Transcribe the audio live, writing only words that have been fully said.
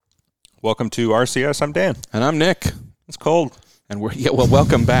Welcome to RCS. I'm Dan. And I'm Nick. It's cold. And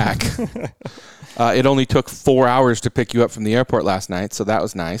welcome back. It only took 4 hours to pick you up from the airport last night, so that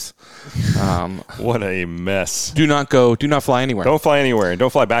was nice. What a mess. Do not fly anywhere. Don't fly anywhere, and don't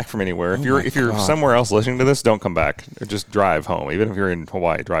fly back from anywhere. If you're somewhere else listening to this, don't come back. Just drive home. Even if you're in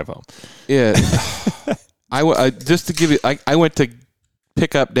Hawaii, drive home. Yeah. I went to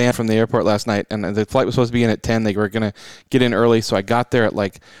pick up Dan from the airport last night, and the flight was supposed to be in at 10. They were going to get in early, so I got there at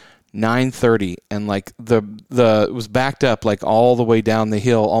 9:30, and it was backed up all the way down the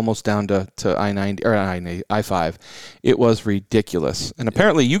hill, almost down to I-90 or I-5. It was ridiculous. And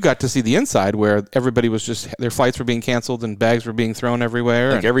apparently you got to see the inside where everybody was their flights were being canceled and bags were being thrown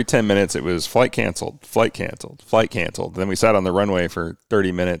everywhere. Every 10 minutes it was flight canceled, flight canceled, flight canceled. Then we sat on the runway for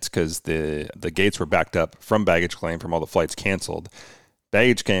 30 minutes because the gates were backed up from baggage claim from all the flights canceled.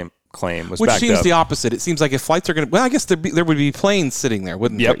 Baggage claim was backed up. Which seems the opposite. It seems like if flights are going to... Well, I guess there would be planes sitting there,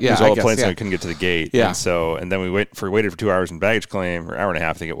 wouldn't there? Yep, because all the planes couldn't get to the gate. Yeah. And then we waited for 2 hours in baggage claim, or hour and a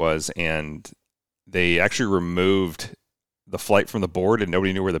half, I think it was, and they actually removed the flight from the board, and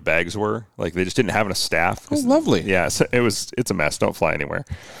nobody knew where the bags were. They just didn't have enough staff. Oh, lovely. Yeah, so it's a mess. Don't fly anywhere.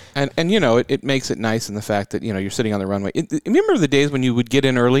 And it makes it nice in the fact that, you're sitting on the runway. Remember the days when you would get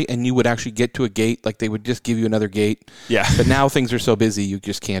in early and you would actually get to a gate, they would just give you another gate? Yeah. But now things are so busy, you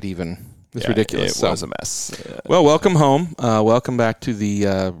just can't even... It's ridiculous. It was a mess. Well, welcome home. Welcome back to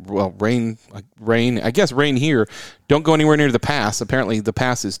the, rain. I guess rain here. Don't go anywhere near the pass. Apparently the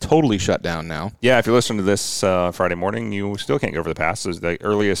pass is totally shut down now. Yeah, if you're listening to this Friday morning, you still can't go over the pass. The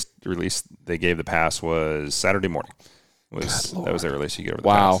earliest release they gave the pass was Saturday morning. That was the earliest you get over the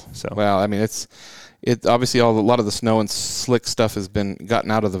pass. Wow. So. Well, I mean, it obviously a lot of the snow and slick stuff has been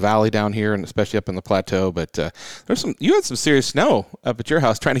gotten out of the valley down here, and especially up in the plateau. But you had some serious snow up at your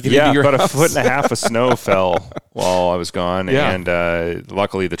house trying to get into your house. Yeah, about 1.5 feet of snow fell while I was gone, yeah. And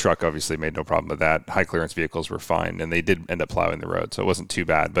luckily the truck obviously made no problem with that. High clearance vehicles were fine, and they did end up plowing the road, so it wasn't too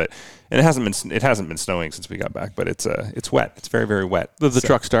bad. And it hasn't been snowing since we got back, but it's wet. It's very, very wet. Did the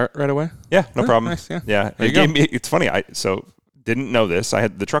truck start right away? Yeah, no problem. Nice, yeah. Yeah, it's funny. Didn't know this.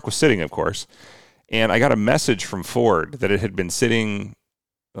 The truck was sitting, of course. And I got a message from Ford that it had been sitting,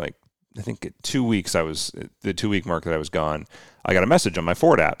 I think 2 weeks. The 2 week mark that I was gone. I got a message on my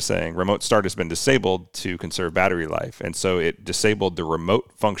Ford app saying remote start has been disabled to conserve battery life. And so it disabled the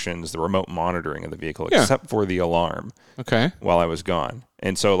remote functions, the remote monitoring of the vehicle, except for the alarm. Okay. While I was gone.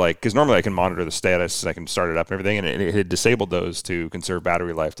 And so because normally I can monitor the status, I can start it up and everything, and it had disabled those to conserve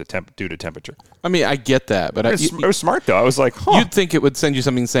battery life due to temperature. I mean, I get that, but it was smart though. I was like, huh. You'd think it would send you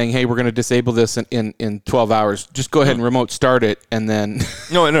something saying, "Hey, we're going to disable this in 12 hours. Just go ahead and remote start it," and then.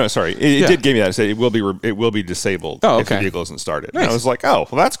 No, sorry. It did give me that. It said it will be disabled if the vehicle isn't started. Nice. And I was like, oh,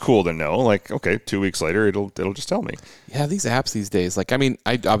 well, that's cool to know. Okay, 2 weeks later, it'll just tell me. Yeah, these apps these days. I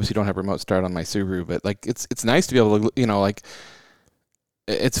obviously don't have remote start on my Subaru, but it's nice to be able to,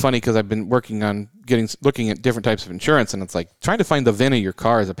 It's funny because I've been working on looking at different types of insurance, and it's trying to find the VIN of your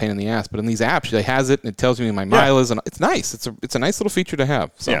car is a pain in the ass. But in these apps, it has it, and it tells me my mileage, and it's nice. It's a nice little feature to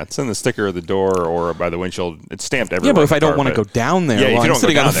have. So. Yeah, it's in the sticker of the door or by the windshield. It's stamped everywhere. Yeah, but if I don't want to go down there, if you don't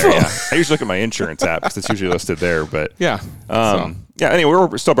go down there, I usually look at my insurance app because it's usually listed there. But anyway,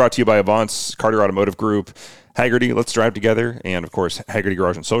 we're still brought to you by Avance, Carter Automotive Group, Hagerty, Let's Drive Together, and of course Hagerty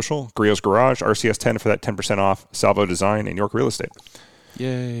Garage and Social, Griot's Garage, RCS 10 for that 10% off, Salvo Design, and York Real Estate.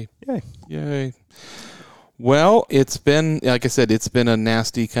 Yay. Well, it's been, like I said, it's been a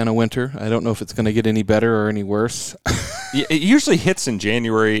nasty kind of winter. I don't know if it's going to get any better or any worse. It usually hits in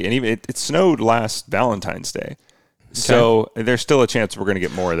January, and even it snowed last Valentine's Day. Okay. So there's still a chance we're going to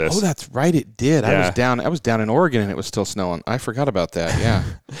get more of this. Oh, that's right. It did. Yeah. I was down in Oregon, and it was still snowing. I forgot about that. Yeah.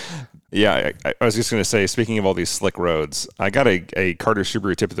 Yeah, I was just going to say, speaking of all these slick roads, I got a Carter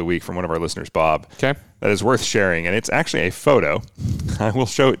Subaru tip of the week from one of our listeners, Bob. Okay. That is worth sharing, and it's actually a photo. I will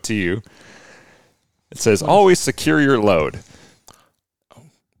show it to you. It says, always secure your load.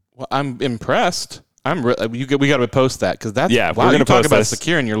 Well, I'm impressed. We got to post that because that's we're going to talk about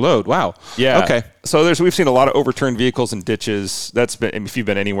securing your load. Wow. Yeah. Okay. So we've seen a lot of overturned vehicles and ditches. That's been, if you've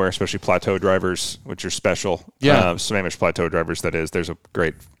been anywhere, especially plateau drivers, which are special. Yeah. Sammamish plateau drivers. That is. There's a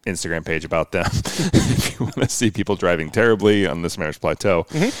great Instagram page about them if you want to see people driving terribly on the Sammamish plateau.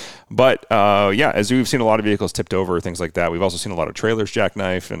 Mm-hmm. But as we've seen a lot of vehicles tipped over, things like that. We've also seen a lot of trailers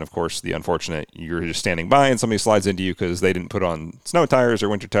jackknife, and of course the unfortunate, you're just standing by and somebody slides into you because they didn't put on snow tires or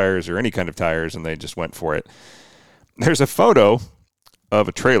winter tires or any kind of tires, and they just went for it. There's a photo of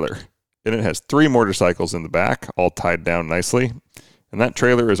a trailer, and it has 3 motorcycles in the back, all tied down nicely, and that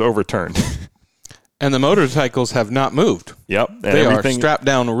trailer is overturned. And the motorcycles have not moved. Yep. And they are strapped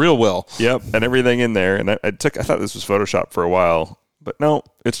down real well. Yep, and everything in there. And I thought this was Photoshop for a while, But no,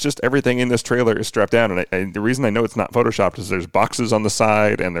 it's just everything in this trailer is strapped down. And the reason I know it's not Photoshopped is there's boxes on the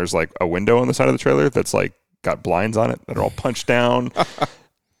side and there's like a window on the side of the trailer that's like got blinds on it that are all punched down.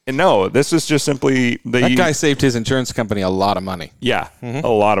 And no, this is just simply that guy saved his insurance company a lot of money. Yeah, a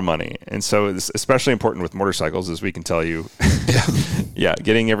lot of money. And so it's especially important with motorcycles, as we can tell you. Yeah,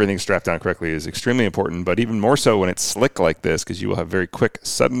 getting everything strapped down correctly is extremely important, but even more so when it's slick like this, because you will have very quick,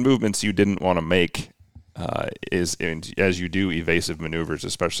 sudden movements you didn't want to make as you do evasive maneuvers,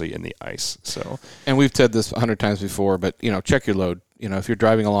 especially in the ice. So, and we've said this 100 times before, but check your load. If you're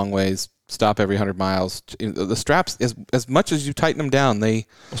driving a long ways, stop every 100 miles. The straps, as much as you tighten them down,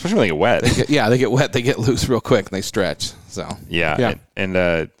 especially when they get wet. They get wet. They get loose real quick and they stretch. So yeah. And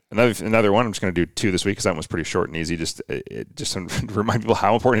another one. I'm just going to do 2 this week because that one was pretty short and easy. Just to remind people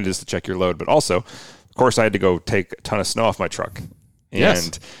how important it is to check your load. But also, of course, I had to go take a ton of snow off my truck. And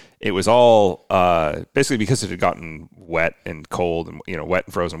yes. It was all basically because it had gotten wet and cold and wet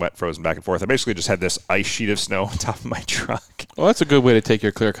and frozen back and forth. I basically just had this ice sheet of snow on top of my truck. Well, that's a good way to take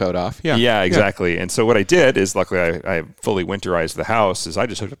your clear coat off. Yeah, exactly. And so what I did is, luckily I fully winterized the house, is I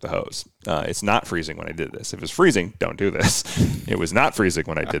just hooked up the hose. It's not freezing when I did this. If it's freezing, don't do this. It was not freezing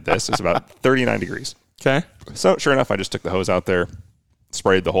when I did this. It was about 39 degrees. Okay. So sure enough, I just took the hose out there,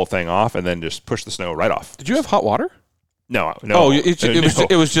 sprayed the whole thing off, and then just pushed the snow right off. Did you have hot water? No. Oh,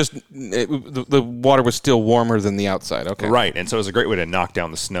 it was just the water was still warmer than the outside. Okay. Right. And so it was a great way to knock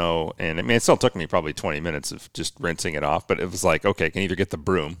down the snow. And I mean, it still took me probably 20 minutes of just rinsing it off. But it was like, okay, I can either get the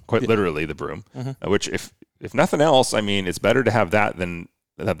broom, quite literally the broom, which if nothing else, I mean, it's better to have that than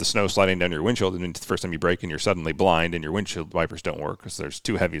have the snow sliding down your windshield. And the first time you brake and you're suddenly blind and your windshield wipers don't work because there's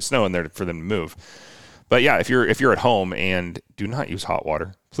too heavy snow in there for them to move. But yeah, if you're at home, and do not use hot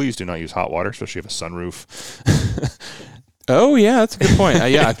water. Please do not use hot water, especially if you have a sunroof. Oh yeah, that's a good point.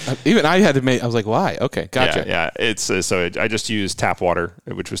 Even I had to make. I was like, why? Okay, gotcha. Yeah. It's I just used tap water,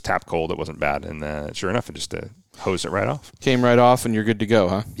 which was tap cold. It wasn't bad, and sure enough, it just hosed it right off. Came right off, and you're good to go,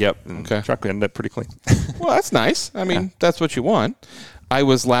 huh? Yep. Okay. Truck ended up pretty clean. Well, that's nice. I mean, that's what you want. I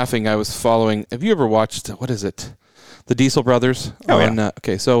was laughing. I was following. Have you ever watched what is it? The Diesel Brothers. Yeah.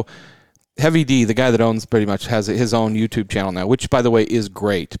 Okay, so Heavy D, the guy that owns pretty much has his own YouTube channel now, which by the way is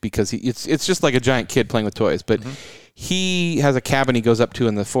great because it's just like a giant kid playing with toys, but. He has a cabin he goes up to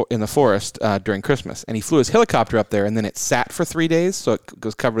in the forest during Christmas, and he flew his helicopter up there, and then it sat for 3 days, so it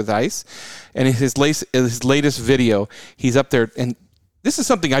goes covered with ice. And in his latest video, he's up there, and this is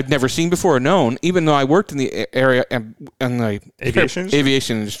something I'd never seen before or known, even though I worked in the area and the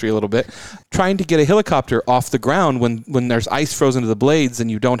aviation industry a little bit, trying to get a helicopter off the ground when there's ice frozen to the blades and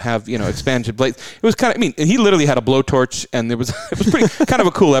you don't have expansion blades. It was kind of and he literally had a blowtorch, and it was pretty kind of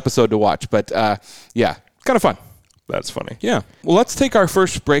a cool episode to watch. But yeah, kind of fun. That's funny. Yeah. Well, let's take our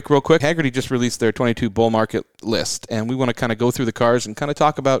first break real quick. Hagerty just released their 22 bull market list, and we want to kind of go through the cars and kind of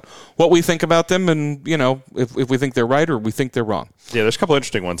talk about what we think about them and, if we think they're right or we think they're wrong. Yeah, there's a couple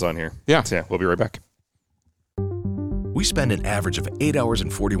interesting ones on here. Yeah. So, we'll be right back. We spend an average of 8 hours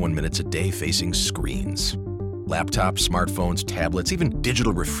and 41 minutes a day facing screens. Laptops, smartphones, tablets, even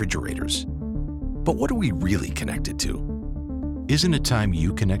digital refrigerators. But what are we really connected to? Isn't it time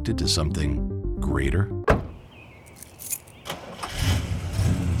you connected to something greater?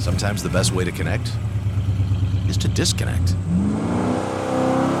 Sometimes the best way to connect is to disconnect.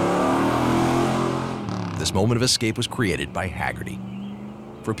 This moment of escape was created by Hagerty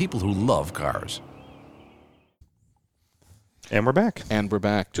for people who love cars. And we're back.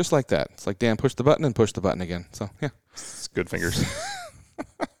 Just like that. It's like, Dan, push the button and push the button again. So, yeah. It's good fingers.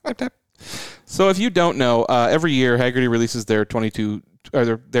 So if you don't know, every year Hagerty releases their 22 or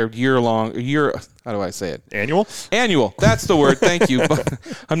their year-long how do I say it? Annual. That's the word. Thank you.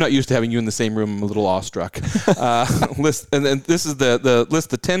 I'm not used to having you in the same room. I'm a little awestruck. List, and then this is the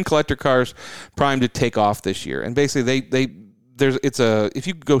list of 10 collector cars primed to take off this year. And basically, if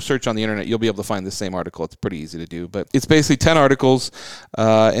you go search on the internet, you'll be able to find the same article. It's pretty easy to do, but it's basically 10 articles.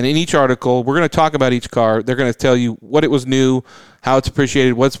 And in each article, we're going to talk about each car. They're going to tell you what it was new, how it's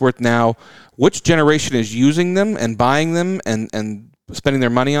appreciated, what it's worth now, which generation is using them and buying them and spending their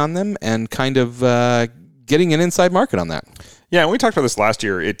money on them, and kind of getting an inside market on that. Yeah, and we talked about this last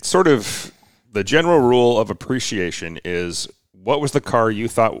year. It's sort of the general rule of appreciation is what was the car you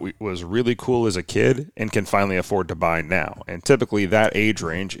thought was really cool as a kid and can finally afford to buy now? And typically that age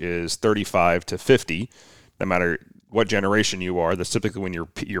range is 35 to 50, no matter what generation you are. That's typically when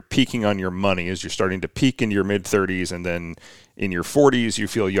you're peaking on your money, is you're starting to peak in your mid-30s, and then in your 40s you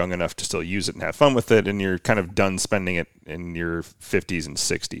feel young enough to still use it and have fun with it, and you're kind of done spending it in your 50s and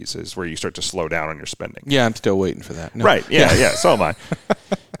 60s is where you start to slow down on your spending. Yeah, I'm still waiting for that. No. Right, yeah, so am I.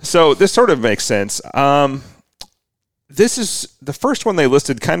 So this sort of makes sense. This is the first one they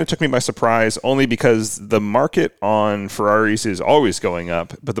listed, kind of took me by surprise, only because the market on Ferraris is always going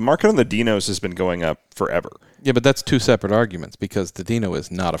up, but the market on the Dinos has been going up forever. Yeah, but that's two separate arguments because the Dino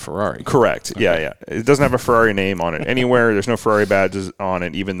is not a Ferrari. Correct. Okay. Yeah. It doesn't have a Ferrari name on it anywhere. There's no Ferrari badges on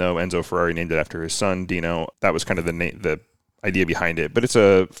it, even though Enzo Ferrari named it after his son, Dino. That was kind of the idea behind it. But it's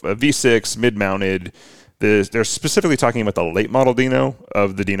a V6, mid-mounted. They're specifically talking about the late model Dino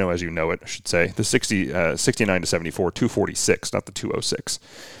of the Dino as you know it, I should say. The 69 to 74, 246, not the 206.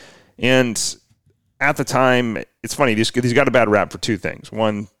 And at the time, it's funny, these got a bad rap for two things.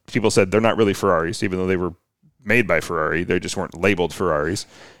 One, people said they're not really Ferraris, even though they were made by Ferrari. They just weren't labeled Ferraris.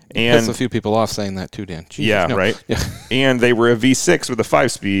 And that's a few people off saying that too, Dan. Jesus, yeah, no. Right? Yeah. And they were a V6 with a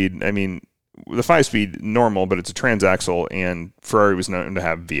 5-speed. I mean, with a 5-speed, normal, but it's a transaxle, and Ferrari was known to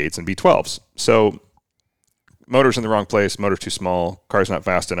have V8s and V12s. So motor's in the wrong place, motor's too small, car's not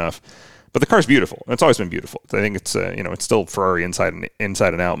fast enough. But the car's beautiful. It's always been beautiful. I think it's it's still Ferrari inside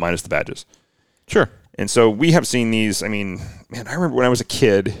and out, minus the badges. Sure. And so we have seen these. I mean, man, I remember when I was a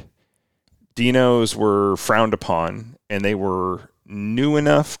kid, Dinos were frowned upon, and they were new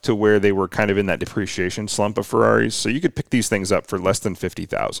enough to where they were kind of in that depreciation slump of Ferraris. So you could pick these things up for less than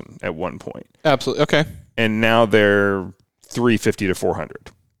 $50,000 at one point. Absolutely. Okay. And now they're $350 to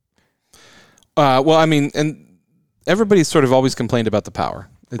 $400. Well, I mean, and everybody's sort of always complained about the power.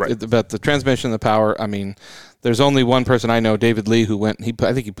 Right. About the transmission, the power. I mean, there's only one person I know, David Lee, who went.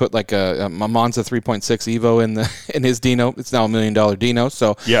 I think he put like a Monza 3.6 Evo in his Dino. It's now $1 million Dino.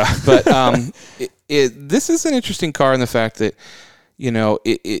 So yeah, but this is an interesting car in the fact that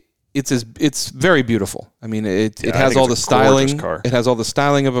it's very beautiful. I mean, it has all the styling. It has all the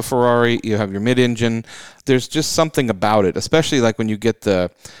styling of a Ferrari. You have your mid-engine. There's just something about it, especially like when you get I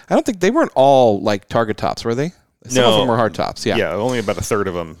don't think they weren't all like target tops, were they? Some of them were hard tops, yeah. Yeah, only about a third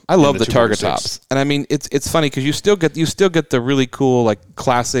of them. I love the target tops, and I mean it's funny because you still get the really cool like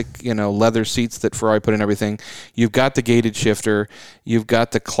classic leather seats that Ferrari put in everything. You've got the gated shifter, you've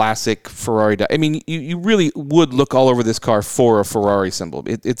got the classic Ferrari. I mean you really would look all over this car for a Ferrari symbol.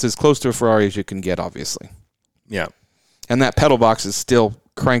 It's as close to a Ferrari as you can get, obviously. Yeah, and that pedal box is still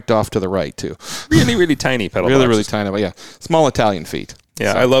cranked off to the right too. Really, really tiny pedal box. Really tiny, but yeah, small Italian feet.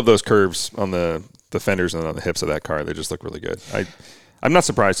 Yeah, so. I love those curves on the fenders and on the hips of that car. They just look really good. I'm not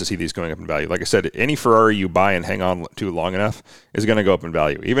surprised to see these going up in value. Like I said, any Ferrari you buy and hang on to long enough is going to go up in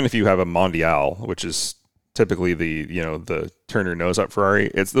value. Even if you have a Mondial, which is typically the turn your nose up Ferrari,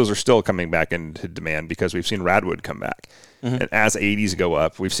 those are still coming back into demand because we've seen Radwood come back. Mm-hmm. And as 80s go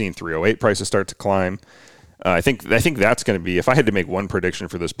up, we've seen 308 prices start to climb. I think that's going to be, if I had to make one prediction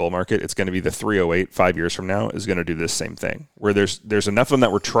for this bull market, it's going to be the 308 5 years from now is going to do this same thing, where there's enough of them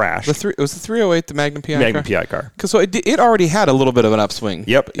that were trashed. Was the 308 the Magnum PI Magnum PI car? Because so it already had a little bit of an upswing.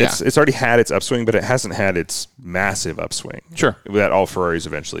 Yep, yeah. It's already had its upswing, but it hasn't had its massive upswing. Sure. That all Ferraris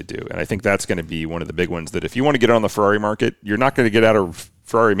eventually do. And I think that's going to be one of the big ones that if you want to get on the Ferrari market, you're not going to get out of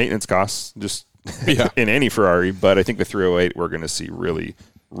Ferrari maintenance costs just in any Ferrari, but I think the 308 we're going to see really,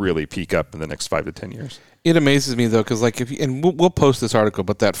 really peak up in the next 5 to 10 years. It amazes me though, because like we'll post this article,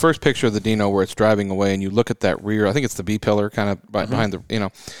 but that first picture of the Dino where it's driving away, and you look at that rear, I think it's the B pillar kind of behind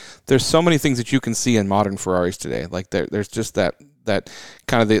the, there's so many things that you can see in modern Ferraris today. Like there's just that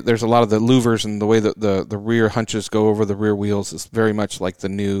kind of there's a lot of the louvers and the way that the rear hunches go over the rear wheels is very much like the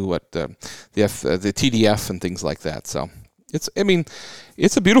new the TDF and things like that. So it's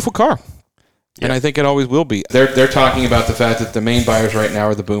a beautiful car. Yeah. And I think it always will be. They're talking about the fact that the main buyers right now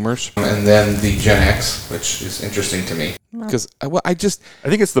are the boomers, and then the Gen X, which is interesting to me because I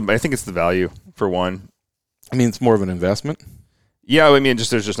think it's the value for one. I mean, it's more of an investment. Yeah, I mean, there's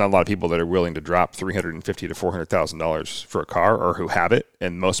just not a lot of people that are willing to drop $350,000 to $400,000 for a car or who have it,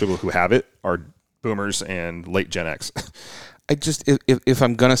 and most people who have it are boomers and late Gen X. If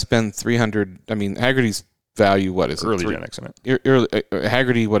I'm gonna spend $300, I mean, Hagerty's value, what is early it? Gen X in it.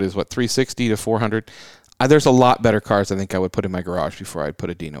 Hagerty, what is $360 to $400? There's a lot better cars I think I would put in my garage before I'd put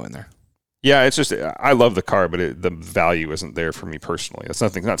a Dino in there. Yeah, it's just I love the car, but the value isn't there for me personally. That's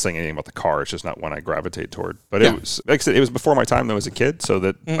nothing. Not saying anything about the car. It's just not one I gravitate toward. But it was, like I said, it was before my time though as a kid, so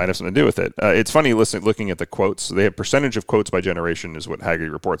that might have something to do with it. It's funny looking at the quotes. They have percentage of quotes by generation is what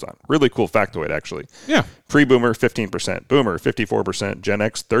Hagerty reports on. Really cool factoid, actually. Yeah. Pre-boomer 15%, boomer 54%, Gen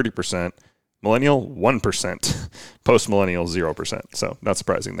X 30%. Millennial, 1%. Post-millennial, 0%. So not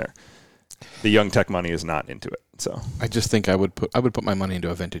surprising there. The young tech money is not into it. So I just think I would put my money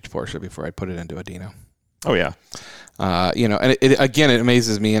into a vintage Porsche before I'd put it into a Dino. Oh, yeah. And it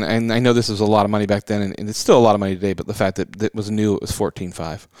amazes me, and I know this was a lot of money back then, and it's still a lot of money today, but the fact that it was new, it was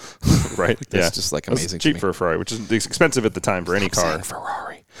 $14,500. Right. That's just like amazing. Cheap for a Ferrari, which is expensive at the time for any car.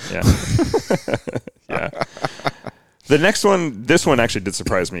 Ferrari. Yeah. Yeah. The next one, this one actually did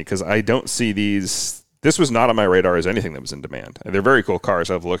surprise me because I don't see these. This was not on my radar as anything that was in demand. They're very cool cars.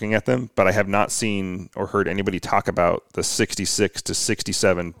 I was looking at them, but I have not seen or heard anybody talk about the 66 to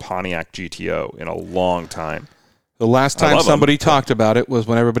 67 Pontiac GTO in a long time. The last time somebody talked about it was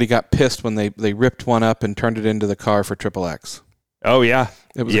when everybody got pissed when they ripped one up and turned it into the car for XXX. Oh, yeah.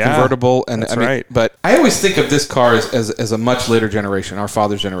 It was a convertible. And that's right. But I always think of this car as a much later generation, our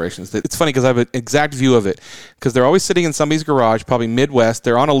father's generations. It's funny because I have an exact view of it because they're always sitting in somebody's garage, probably Midwest.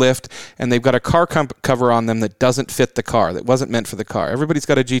 They're on a lift, and they've got a car cover on them that doesn't fit the car, that wasn't meant for the car. Everybody's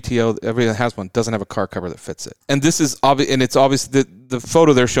got a GTO. Everybody that has one doesn't have a car cover that fits it. And this is obvious, and it's obvious that the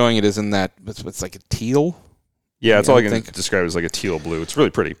photo they're showing it is in that, it's like a teal. Yeah, it's all I can describe as like a teal blue. It's really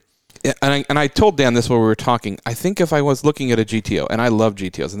pretty. And I told Dan this while we were talking. I think if I was looking at a GTO, and I love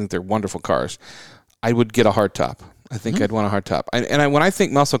GTOs, I think they're wonderful cars, I would get a hardtop. I think I'd want a hardtop. When I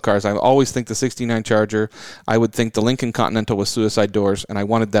think muscle cars, I always think the 69 Charger. I would think the Lincoln Continental with suicide doors, and I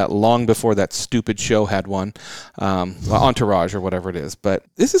wanted that long before that stupid show had one, Entourage or whatever it is. But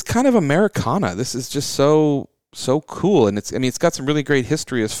this is kind of Americana. This is just so cool, and it's got some really great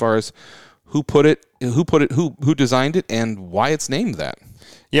history as far as who designed it, and why it's named that.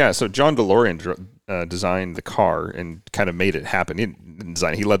 Yeah, so John DeLorean designed the car and kind of made it happen. He didn't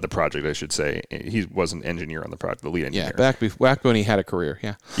design; he led the project, I should say. He was an engineer on the project, the lead engineer. Yeah, back when he had a carear.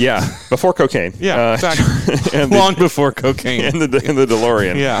 Yeah. Yeah, before cocaine. Yeah, long before cocaine. In the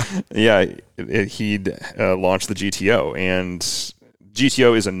DeLorean. Yeah, He'd launched the GTO, and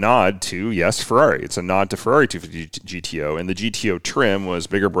GTO is a nod to, Ferrari. It's a nod to Ferrari to GTO, and the GTO trim was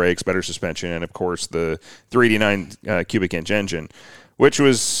bigger brakes, better suspension, and of course the 389 cubic inch engine, which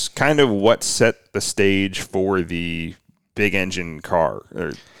was kind of what set the stage for the big engine car.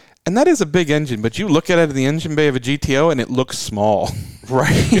 And that is a big engine, but you look at it in the engine bay of a GTO and it looks small.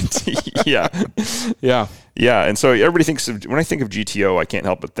 Right. Yeah. Yeah. Yeah. And so everybody thinks when I think of GTO, I can't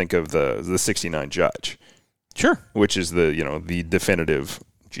help but think of the 69 Judge. Sure. Which is the definitive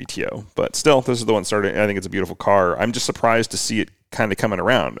GTO. But still, this is the one started. I think it's a beautiful car. I'm just surprised to see it kind of coming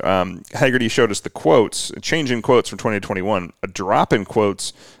around. Hagerty showed us the quotes, a change in quotes from 2021, a drop in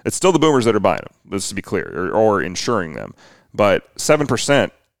quotes. It's still the boomers that are buying them, let's be clear, or insuring them. But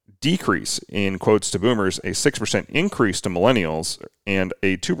 7% decrease in quotes to boomers, a 6% increase to millennials, and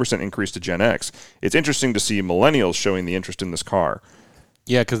a 2% increase to Gen X. It's interesting to see millennials showing the interest in this car.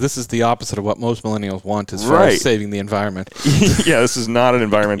 Yeah, because this is the opposite of what most millennials want as far as saving the environment. Yeah, this is not an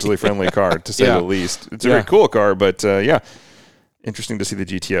environmentally friendly car, to say the least. It's a very cool car, but interesting to see the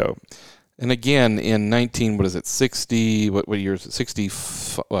GTO. And again, in 60, what year is it? 60,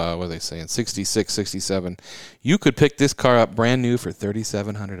 what are they saying? 66, 67. You could pick this car up brand new for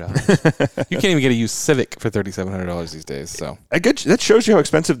 $3,700. You can't even get a used Civic for $3,700 these days. So that shows you how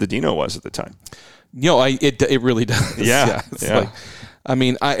expensive the Dino was at the time. It really does. Yeah. Like,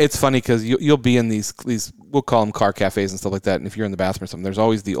 it's funny because you'll be in these, we'll call them car cafes and stuff like that. And if you're in the bathroom or something, there's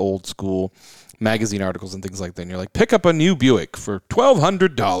always the old school magazine articles and things like that. And you're like, pick up a new Buick for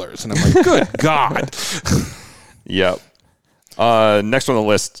 $1,200. And I'm like, good God. Yep. Next on the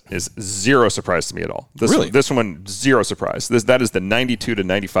list is zero surprise to me at all. This one, zero surprise. That is the 92 to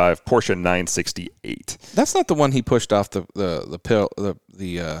 95 Porsche 968. That's not the one he pushed off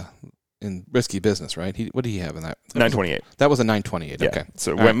the in Risky Business, right? What did he have in that? 928. That was a 928. Yeah. Okay. So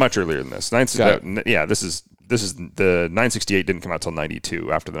it went much earlier than this. This is the 968 didn't come out till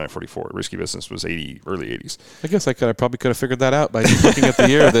 92 after the 944. Risky Business was early 80s. I guess I probably could have figured that out by looking at the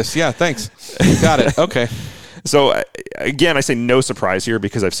year of this. Yeah, thanks. Got it. Okay. So again, I say no surprise here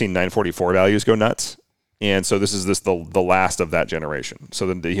because I've seen 944 values go nuts. And so this is the last of that generation. So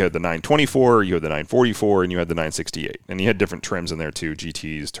then you had the 924, you had the 944, and you had the 968. And you had different trims in there too,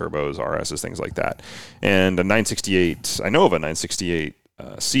 GTs, turbos, RSs, things like that. And a 968, I know of a 968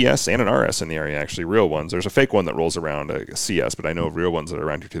 CS and an RS in the area, actually, real ones. There's a fake one that rolls around, a CS, but I know of real ones that are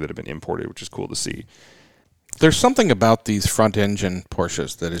around here too that have been imported, which is cool to see. There's something about these front-engine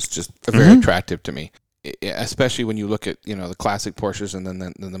Porsches that is just very attractive to me. Especially when you look at the classic Porsches and then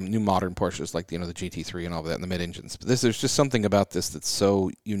the new modern Porsches like the GT3 and all of that and the mid engines. But there's just something about this that's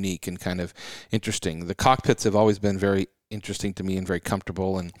so unique and kind of interesting. The cockpits have always been very interesting to me and very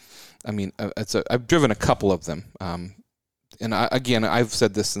comfortable. And I've driven a couple of them. And I've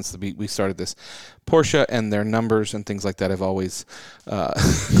said this since we started this. Porsche and their numbers and things like that have always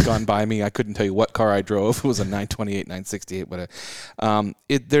gone by me. I couldn't tell you what car I drove. It was a 928, 968. But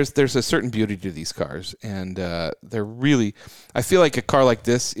there's a certain beauty to these cars. And they're really, I feel like a car like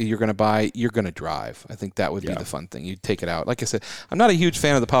this you're going to buy, you're going to drive. I think that would be the fun thing. You'd take it out. Like I said, I'm not a huge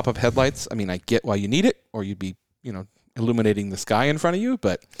fan of the pop-up headlights. I mean, I get why you need it, or you'd be, illuminating the sky in front of you,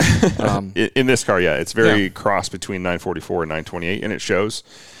 but in this car, yeah, it's very cross between 944 and 928, and it shows.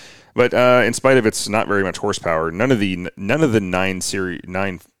 But in spite of its not very much horsepower, none of the 9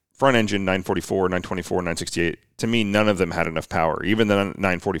 front engine 944, 924, 968, to me, none of them had enough power. Even the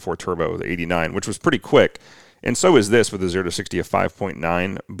 944 turbo, the 89, which was pretty quick, and so is this with a 0 to 60 of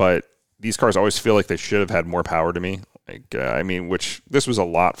 5.9. But these cars always feel like they should have had more power to me. Which this was a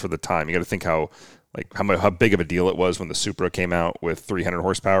lot for the time. You got to think how big of a deal it was when the Supra came out with 300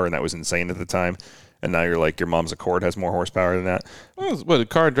 horsepower, and that was insane at the time. And now you're like, your mom's Accord has more horsepower than that. Well, the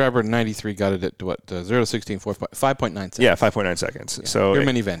car driver in 93 got it at 0 to 60 in 5.9 seconds. Yeah, 5.9 seconds. Yeah. So your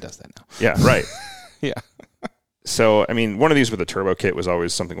minivan does that now. Yeah, right. Yeah. So, one of these with a turbo kit was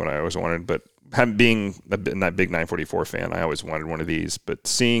always something what I always wanted, but being that big 944 fan, I always wanted one of these. But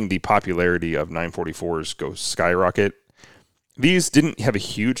seeing the popularity of 944s go skyrocket, these didn't have a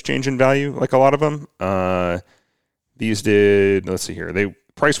huge change in value like a lot of them. These did, let's see here, they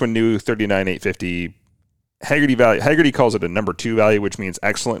price when new, $39,850. Hagerty calls it a number 2 value, which means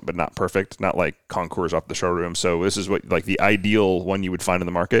excellent but not perfect, not like Concours off the showroom. So this is what like the ideal one you would find in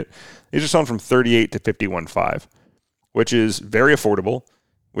the market. These are selling from $38,000 to $51,500, which is very affordable,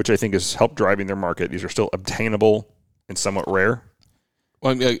 which I think has helped driving their market. These are still obtainable and somewhat rare.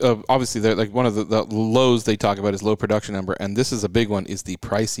 Well, obviously, they're like one of the lows they talk about is low production number, and this is a big one, is the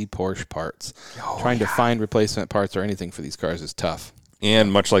pricey Porsche parts. Trying to find replacement parts or anything for these cars is tough.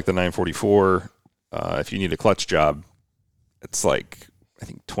 And much like the 944, if you need a clutch job, it's like, I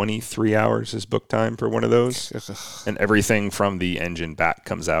think 23 hours is book time for one of those. And everything from the engine back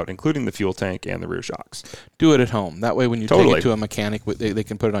comes out, including the fuel tank and the rear shocks. Do it at home. That way when you take it to a mechanic, they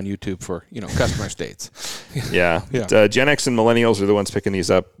can put it on YouTube for customer states. Yeah. Gen X and millennials are the ones picking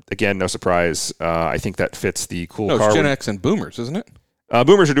these up. Again, no surprise. I think that fits the cool car. It's Gen X and boomers, isn't it?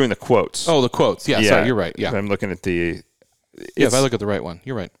 Boomers are doing the quotes. Oh, the quotes. Yeah, sorry, you're right. Yeah. I'm looking at the... if I look at the right one,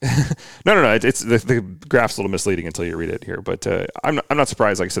 you're right. No. It's the graph's a little misleading until you read it here. But I'm not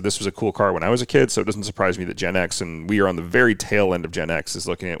surprised. Like I said, this was a cool car when I was a kid, so it doesn't surprise me that Gen X, and we are on the very tail end of Gen X, is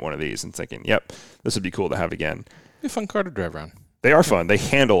looking at one of these and thinking, yep, this would be cool to have again. Be a fun car to drive around. They are fun. They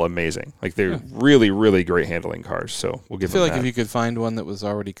handle amazing. Like they're really, really great handling cars. So we'll give them that. I feel like if you could find one that was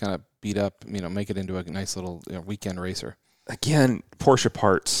already kind of beat up, make it into a nice little weekend racer. Again, Porsche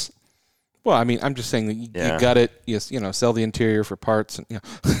parts. Well, I'm just saying that you got it. Sell the interior for parts. And,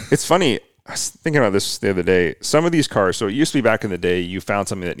 It's funny. I was thinking about this the other day. Some of these cars, so it used to be back in the day, you found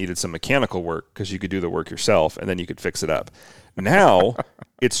something that needed some mechanical work because you could do the work yourself and then you could fix it up. Now,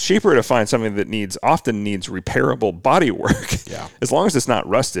 it's cheaper to find something that often needs repairable body work. Yeah. As long as it's not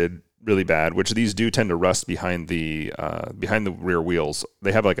rusted really bad, which these do tend to rust behind the rear wheels.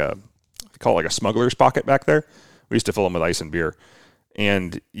 They have they call it like a smuggler's pocket back there. We used to fill them with ice and beer.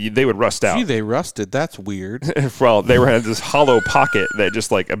 And they would rust out. Gee, they rusted. That's weird. Well, they had this hollow pocket that just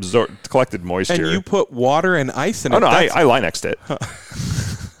collected moisture. And you put water and ice in it. Oh, no, I Linexed it.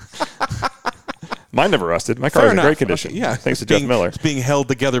 Mine never rusted. My car is in great condition. Okay, yeah. Thanks to Jeff Miller. It's being held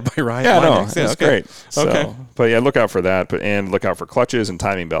together by Ryan. Yeah, Linex. It's great. So, but yeah, look out for that. And look out for clutches and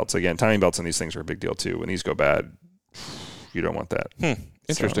timing belts. Again, timing belts on these things are a big deal too. When these go bad, you don't want that.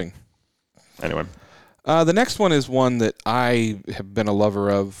 Interesting. So, anyway. The next one is one that I have been a lover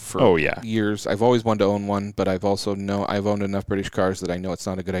of for years. I've always wanted to own one, but I've owned enough British cars that I know it's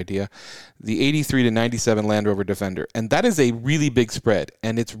not a good idea. The 83 to 97 Land Rover Defender. And that is a really big spread.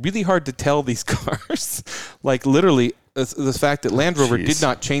 And it's really hard to tell these cars. Like literally, the fact that Land Rover did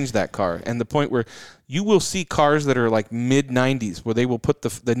not change that car. And the point where you will see cars that are like mid-90s where they will put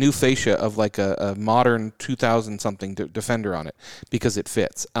the new fascia of like a modern 2000-something Defender on it because it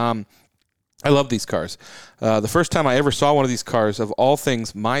fits. I love these cars. The first time I ever saw one of these cars, of all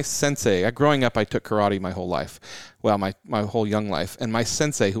things, my sensei, growing up I took karate my whole life, my whole young life, and my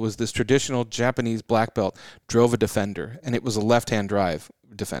sensei, who was this traditional Japanese black belt, drove a Defender, and it was a left-hand drive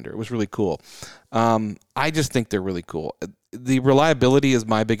Defender. It was really cool. I just think they're really cool. The reliability is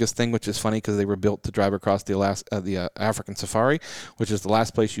my biggest thing, which is funny because they were built to drive across the African Safari, which is the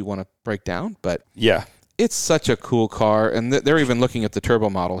last place you want to break down, but yeah. It's such a cool car, and they're even looking at the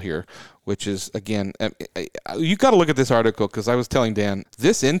turbo model here, which is, again, you got to look at this article because I was telling Dan,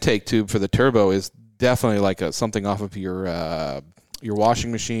 this intake tube for the turbo is definitely like something off of your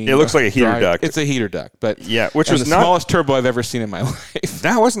washing machine. It looks like a heater duct. It's a heater duct, but which was the smallest turbo I've ever seen in my life.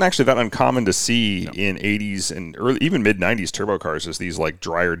 That wasn't actually that uncommon to see in 80s and early, even mid 90s turbo cars. Is these like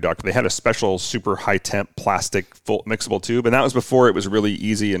dryer duct? They had a special super high temp plastic full mixable tube, and that was before it was really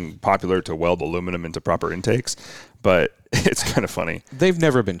easy and popular to weld aluminum into proper intakes. but it's kind of funny. They've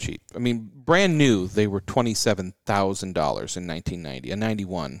never been cheap. I mean, brand new, they were $27,000 in 1990, a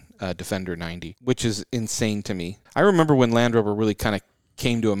 91 Defender 90, which is insane to me. I remember when Land Rover really kind of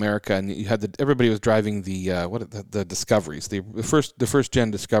came to America, and you had everybody was driving the Discoveries, the first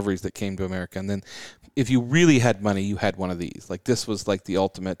gen Discoveries that came to America, and then if you really had money, you had one of these. Like, this was like the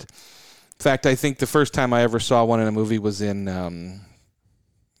ultimate. In fact, I think the first time I ever saw one in a movie was in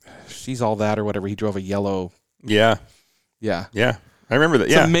She's All That or whatever. He drove a yellow. Yeah. I remember that.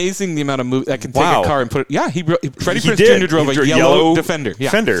 It's amazing the amount of movie that can take a car and put it. Yeah, Freddie Prinze Jr. drove a yellow Defender.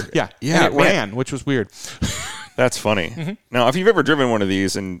 Yeah. Defender. Yeah, and it ran, which was weird. That's funny. Now, if you've ever driven one of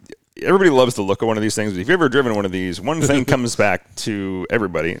these, and everybody loves the look of one of these things, but if you've ever driven one of these, one thing comes back to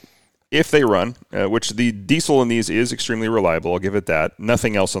everybody. If they run, which the diesel in these is extremely reliable, I'll give it that.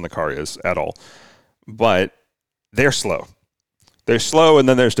 Nothing else on the car is at all. But they're slow. They're slow, and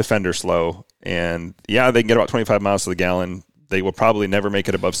then there's Defender slow. And, yeah, they can get about 25 miles to the gallon. They will probably never make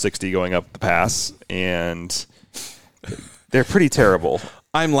it above 60 going up the pass. And they're pretty terrible.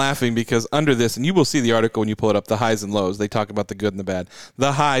 I'm laughing because under this, and you will see the article when you pull it up, the highs and lows, they talk about the good and the bad.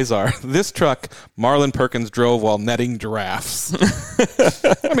 The highs are, this truck Marlon Perkins drove while netting giraffes.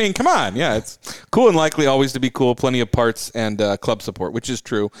 I mean, come on. Yeah, it's cool and likely always to be cool. Plenty of parts and club support, which is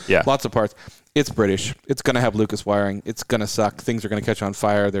true. Yeah. Lots of parts. It's British. It's going to have Lucas wiring. It's going to suck. Things are going to catch on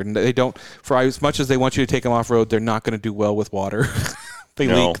fire. They don't, for as much as they want you to take them off-road, they're not going to do well with water. They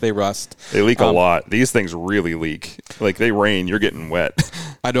leak, they rust. They leak a lot. These things really leak. Like, they rain, you're getting wet.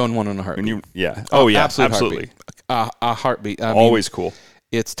 I don't want on a heartbeat. Oh, yeah, absolutely. A heartbeat. Always cool.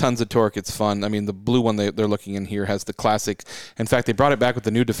 It's tons of torque. It's fun. I mean, the blue one they're looking in here has the classic. In fact, they brought it back with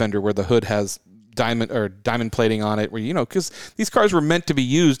the new Defender where the hood has diamond plating on it, where, because these cars were meant to be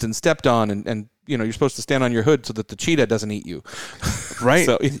used and stepped on, and you're supposed to stand on your hood so that the cheetah doesn't eat you. Right.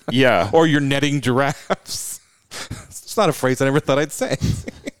 So, yeah. Or you're netting giraffes. It's not a phrase I never thought I'd say.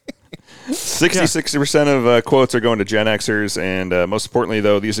 60% of quotes are going to Gen Xers, and most importantly,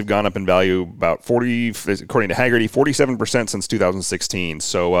 though, these have gone up in value about 40, according to Hagerty, 47% since 2016.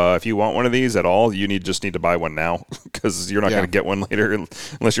 So if you want one of these at all, you just need to buy one now, because you're not going to get one later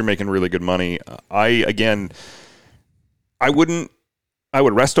unless you're making really good money. I would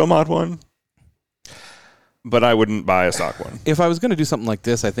resto mod one, but I wouldn't buy a stock one. If I was going to do something like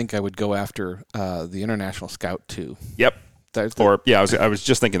this, I think I would go after the International Scout 2. Yep. I was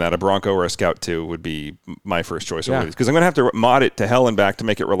just thinking that a Bronco or a Scout 2 would be my first choice of these, because I'm going to have to mod it to hell and back to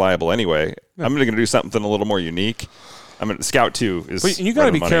make it reliable anyway. Yeah. I'm going to do something a little more unique. Scout 2 is. But you got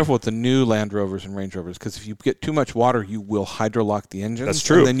to be careful with the new Land Rovers and Range Rovers, because if you get too much water, you will hydrolock the engine. That's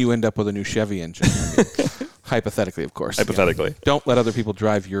true. And then you end up with a new Chevy engine. Hypothetically, of course. Hypothetically. Yeah. Don't let other people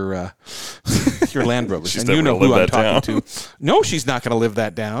drive your Land Rovers. And you know who I'm talking to. No, she's not going to live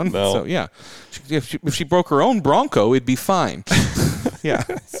that down. No. So, yeah. If she broke her own Bronco, it'd be fine. Yeah.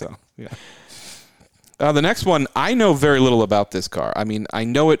 So, yeah. The next one, I know very little about this car. I mean, I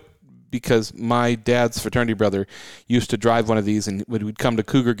know it because my dad's fraternity brother used to drive one of these, and would come to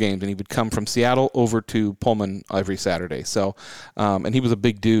Cougar games, and he would come from Seattle over to Pullman every Saturday. So, and he was a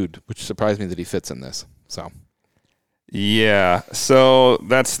big dude, which surprised me that he fits in this. So, yeah. So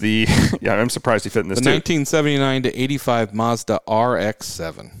that's the I'm surprised he fit in this the too. 1979 to 85 Mazda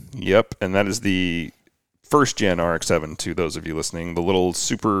RX-7. Yep, and that is the first gen RX-7 to those of you listening. The little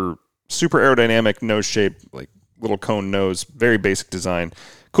super aerodynamic nose shape, like little cone nose, very basic design.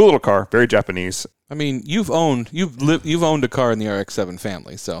 Cool little car, very Japanese. I mean, you've owned a car in the RX-7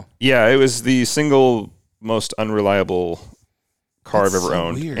 family, so. Yeah, it was the single most unreliable car I've ever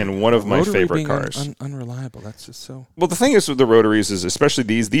owned, and one of my favorite cars. Unreliable. That's just so. Well, the thing is with the rotaries is, especially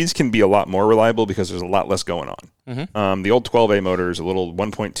these can be a lot more reliable because there's a lot less going on. Mm-hmm. The old 12A motor is a little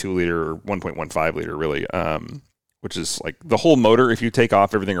 1.2 liter or 1.15 liter, really, which is like the whole motor. If you take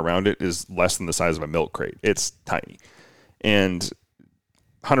off everything around it, is less than the size of a milk crate. It's tiny, and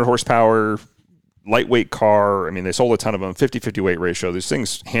 100 horsepower. Lightweight car. I mean, they sold a ton of them. 50-50 weight ratio. These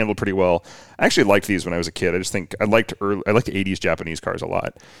things handled pretty well. I actually liked these when I was a kid. I just think I liked 80s Japanese cars a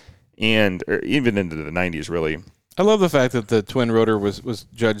lot, and even into the 90s, really. I love the fact that the twin rotor was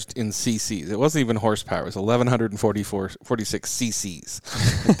judged in cc's. It wasn't even horsepower. It was 1,146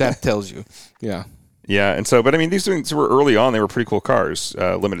 cc's. That tells you. Yeah. Yeah, and so, but I mean, these things were early on. They were pretty cool cars.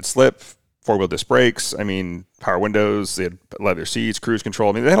 Limited slip, 4-wheel disc brakes. I mean, power windows. They had leather seats, cruise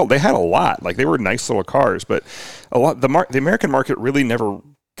control. I mean, they had a lot. Like, they were nice little cars, but a lot. The American market really never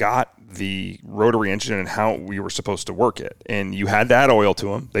got the rotary engine and how we were supposed to work it. And you had to add oil to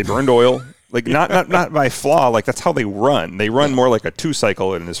them. They burned oil. Like, not by flaw. Like, that's how they run. They run more like a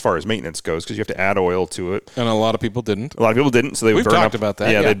 2-cycle, and as far as maintenance goes, because you have to add oil to it. And a lot of people didn't. So they would burn up. About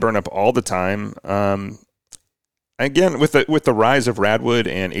that. Yeah, they'd burn up all the time. again, with the rise of Radwood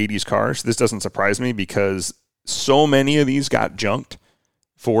and 80s cars, this doesn't surprise me because so many of these got junked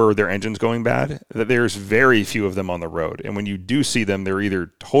for their engines going bad that there's very few of them on the road. And when you do see them, they're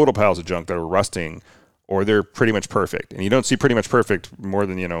either total piles of junk that are rusting or they're pretty much perfect. And you don't see pretty much perfect more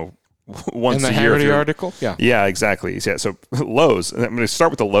than, once a year. In the Haggerty article? Yeah. Yeah, exactly. Yeah, so Lowe's, I'm going to start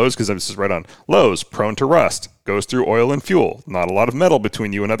with the Lowe's because this is right on. Lowe's, prone to rust, goes through oil and fuel. Not a lot of metal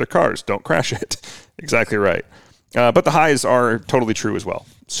between you and other cars. Don't crash it. Exactly right. But the highs are totally true as well.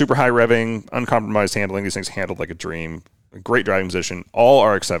 Super high revving, uncompromised handling. These things handled like a dream. A great driving position. All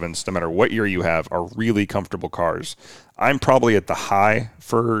RX-7s, no matter what year you have, are really comfortable cars. I'm probably at the high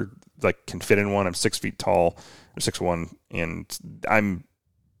for, can fit in one. I'm 6 feet tall, 6'1", and I'm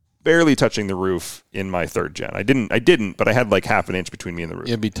barely touching the roof in my third gen. I didn't, but I had half an inch between me and the roof.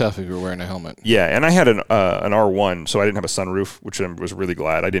 It'd be tough if you were wearing a helmet. Yeah, and I had an R1, so I didn't have a sunroof, which I was really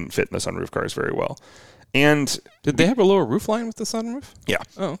glad. I didn't fit in the sunroof cars very well. And did they have a lower roof line with the sunroof? Yeah.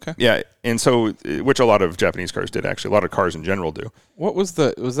 Oh, okay. Yeah, and so which a lot of Japanese cars did actually. A lot of cars in general do. What was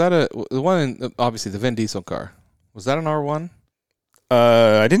the one in, obviously the Vin Diesel car? Was that an R1?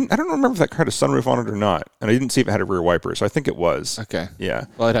 I don't remember if that car had a sunroof on it or not, and I didn't see if it had a rear wiper, so I think it was. Okay. Yeah.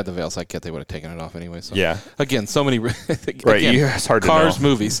 Well, it had the Veilside kit. They would have taken it off anyway. So. Yeah. Again, so many. Right. It's hard to know. Cars,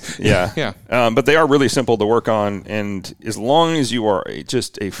 movies. Yeah. Yeah. But they are really simple to work on, and as long as you are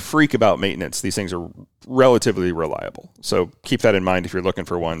just a freak about maintenance, these things are relatively reliable. So keep that in mind if you're looking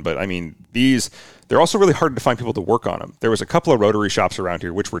for one. But I mean, they're also really hard to find people to work on them. There was a couple of rotary shops around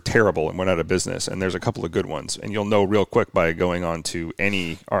here which were terrible and went out of business, and there's a couple of good ones. And you'll know real quick by going on to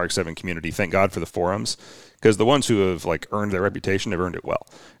any RX-7 community. Thank God for the forums, because the ones who have earned their reputation have earned it well.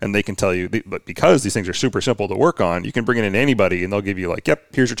 And they can tell you, but because these things are super simple to work on, you can bring it in anybody and they'll give you yep,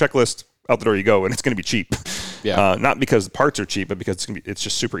 here's your checklist, out the door you go, and it's going to be cheap. Yeah. Not because the parts are cheap, but because it's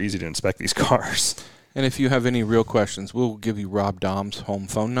just super easy to inspect these cars. And if you have any real questions, we'll give you Rob Dom's home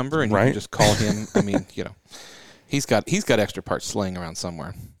phone number, and you can just call him. I mean, he's got extra parts laying around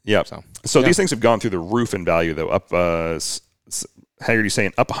somewhere. Yeah. So these things have gone through the roof in value, though. Up, Haggerty's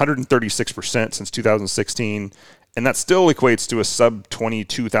saying up 136% since 2016, and that still equates to a sub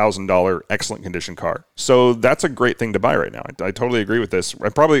 $22,000 excellent condition car. So that's a great thing to buy right now. I totally agree with this. We're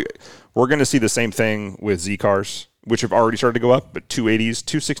going to see the same thing with Z cars, which have already started to go up, but 280s,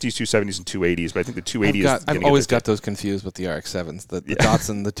 260s, 270s, and 280s. But I think the 280s I've always got those confused with the RX-7s, the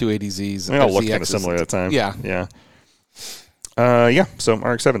Datsun, the 280Zs. They all look kind of similar at the time. Yeah. Yeah. So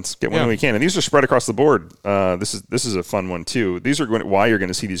RX-7s, get one when we can. And these are spread across the board. This is a fun one, too. These are why you're going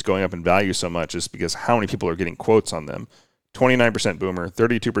to see these going up in value so much is because how many people are getting quotes on them. 29% Boomer,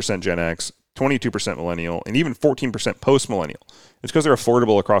 32% Gen X, 22% Millennial, and even 14% Post-Millennial. It's because they're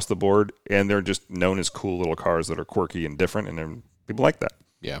affordable across the board, and they're just known as cool little cars that are quirky and different, and people like that.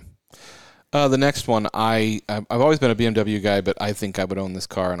 Yeah. The next one, I've always been a BMW guy, but I think I would own this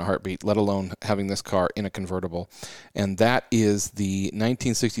car in a heartbeat, let alone having this car in a convertible. And that is the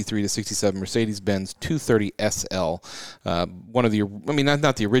 1963 to 67 Mercedes-Benz 230 SL. One of the,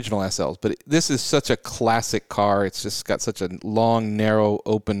 not the original SLs, but this is such a classic car. It's just got such a long, narrow,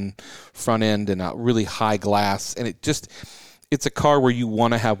 open front end and a really high glass. And it's a car where you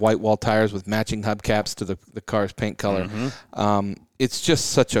want to have white wall tires with matching hubcaps to the car's paint color. Mm-hmm. It's just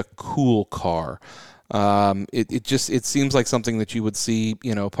such a cool car. It seems like something that you would see,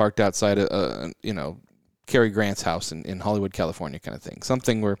 parked outside Cary Grant's house in Hollywood, California, kind of thing.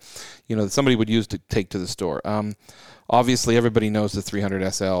 Something where, somebody would use to take to the store. Obviously, everybody knows the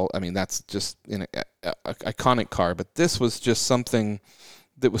 300 SL. I mean, that's just an iconic car. But this was just something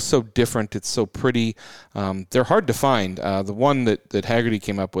that was so different. It's so pretty. They're hard to find. The one that Haggerty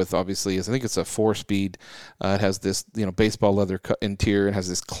came up with, obviously, is I think it's a 4-speed. It has this baseball leather interior. It has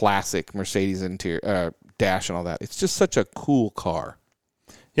this classic Mercedes interior dash and all that. It's just such a cool car.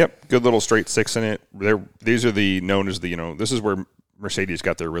 Yep, good little straight six in it. These are known as this is where Mercedes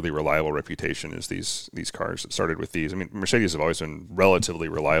got their really reliable reputation. Is these cars that started with these. I mean, Mercedes have always been relatively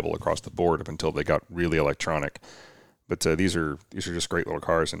reliable across the board up until they got really electronic. But these are just great little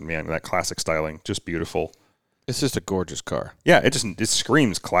cars, and man, that classic styling, just beautiful. It's just a gorgeous car. Yeah, it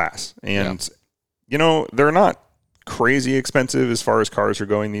screams class, and they're not crazy expensive as far as cars are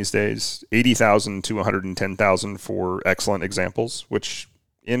going these days. $80,000 to $110,000 for excellent examples. Which,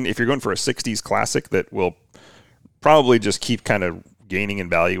 if you're going for a '60s classic that will probably just keep kind of gaining in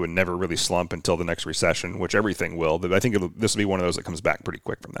value and never really slump until the next recession, which everything will. I think this will be one of those that comes back pretty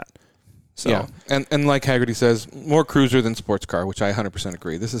quick from that. So. Yeah, and like Haggerty says, more cruiser than sports car, which I 100%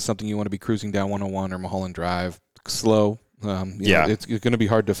 agree. This is something you want to be cruising down 101 or Mulholland Drive, slow. It's going to be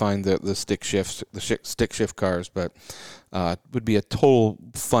hard to find the stick shift cars, but it would be a total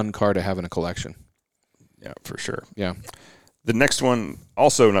fun car to have in a collection. Yeah, for sure. Yeah. The next one,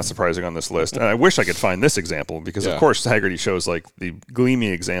 also not surprising on this list, and I wish I could find this example because, of course, Hagerty shows like the gleamy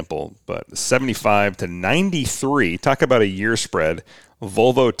example, but 75 to 93, talk about a year spread,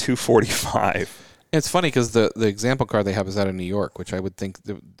 Volvo 245. It's funny because the example car they have is out of New York, which I would think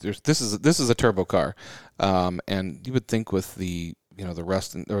this is a turbo car, and you would think with the the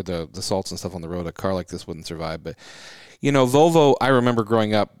rust or the salts and stuff on the road, a car like this wouldn't survive. But Volvo, I remember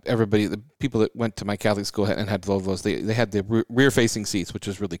growing up, the people that went to my Catholic school and had Volvos, they had the rear facing seats, which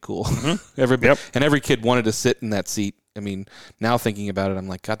is really cool. Mm-hmm. Every kid wanted to sit in that seat. I mean, now thinking about it, I'm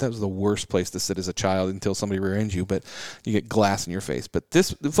like, God, that was the worst place to sit as a child until somebody rear-ends you, but you get glass in your face. But the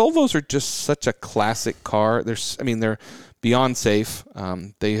Volvos are just such a classic car. They're beyond safe.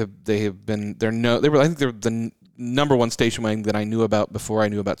 I think they're the number one station wagon that I knew about before I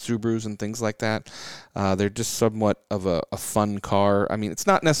knew about Subarus and things like that. They're just somewhat of a fun car. I mean, it's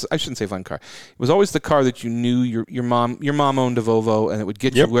not necessarily, I shouldn't say fun car. It was always the car that you knew your mom owned a Volvo, and it would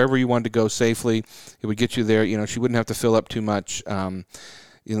get you wherever you wanted to go safely. It would get you there. She wouldn't have to fill up too much. The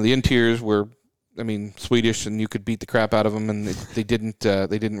interiors were, Swedish, and you could beat the crap out of them, and they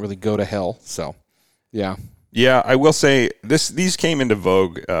didn't really go to hell. So, yeah. Yeah, I will say these came into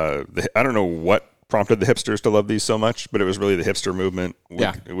vogue. I don't know what prompted the hipsters to love these so much, but it was really the hipster movement,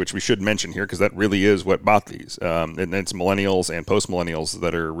 which we should mention here because that really is what bought these. And it's millennials and post-millennials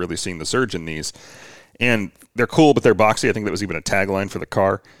that are really seeing the surge in these. And they're cool, but they're boxy. I think that was even a tagline for the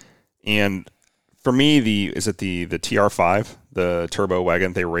car. And for me, is it the TR5, the turbo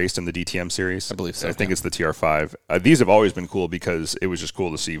wagon they raced in the DTM series? I believe so. I think it's the TR5. These have always been cool because it was just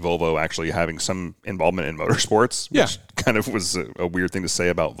cool to see Volvo actually having some involvement in motorsports, which kind of was a weird thing to say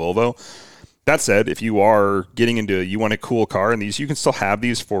about Volvo. That said, if you are getting you want a cool car, and you can still have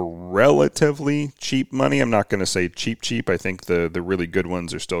these for relatively cheap money. I'm not going to say cheap. I think the really good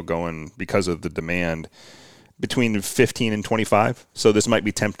ones are still going because of the demand between 15 and 25. So this might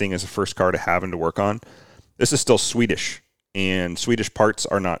be tempting as a first car to have and to work on. This is still Swedish, and Swedish parts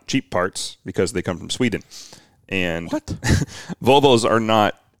are not cheap parts because they come from Sweden. And what? Volvos are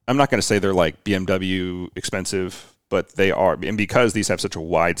not, I'm not going to say they're like BMW expensive, but they are, and because these have such a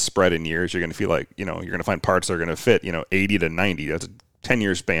wide spread in years, you're going to feel like, you're going to find parts that are going to fit, 80 to 90. That's a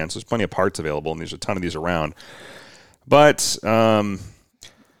 10-year span, so there's plenty of parts available, and there's a ton of these around. But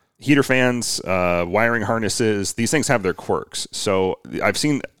heater fans, wiring harnesses, these things have their quirks. So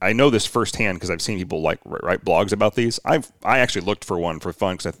I know this firsthand because I've seen people write blogs about these. I actually looked for one for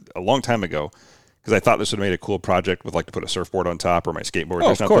fun a long time ago, because I thought this would have made a cool project with to put a surfboard on top or my skateboard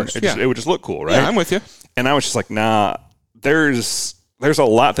or something. Course, it would just look cool, right? Yeah, I'm with you. And I was just like, nah, there's a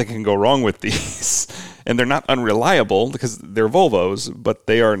lot that can go wrong with these. And they're not unreliable because they're Volvos, but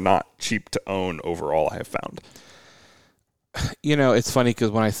they are not cheap to own overall, I have found. It's funny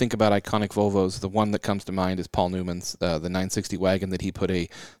because when I think about iconic Volvos, the one that comes to mind is Paul Newman's, the 960 wagon that he put a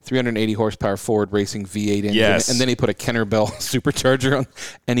 380 horsepower Ford racing V8 engine, and then he put a Kenner Bell supercharger on,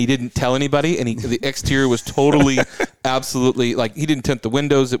 and he didn't tell anybody, and the exterior was totally, absolutely, he didn't tint the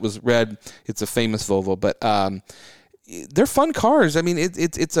windows, it was red. It's a famous Volvo, but they're fun cars. I mean,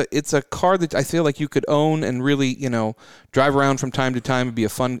 it's a car that I feel like you could own and really, drive around from time to time. It'd be a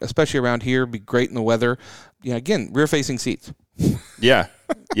fun, especially around here, it'd be great in the weather. Again, rear-facing seats. Yeah.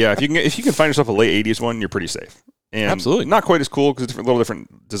 If you can find yourself a late 80s one, you're pretty safe. And absolutely. Not quite as cool because it's a little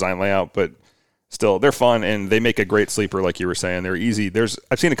different design layout, but still, they're fun, and they make a great sleeper, like you were saying. They're easy.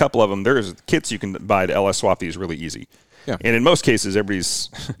 I've seen a couple of them. There's kits you can buy to LS swap these really easy. Yeah. And in most cases,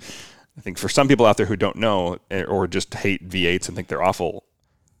 everybody's... I think for some people out there who don't know or just hate V8s and think they're awful,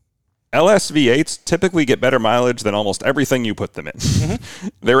 LS V8s typically get better mileage than almost everything you put them in. Mm-hmm.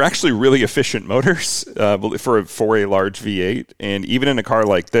 They're actually really efficient motors for a large V8, and even in a car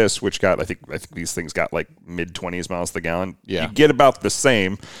like this, which got I think these things got mid-20s miles to the gallon, you get about the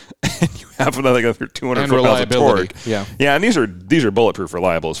same, and you have another 200 foot-pounds of torque. Yeah, and these are bulletproof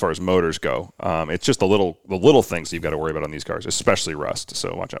reliable as far as motors go. It's just the little things you've got to worry about on these cars, especially rust.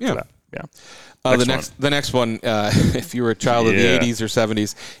 So watch out for that. Yeah. The next one, if you were a child of the 80s or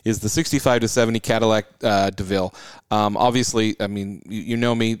 70s, is the 65 to 70 Cadillac DeVille. Obviously, I mean, you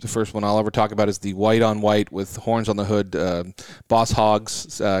know me, the first one I'll ever talk about is the white on white with horns on the hood, Boss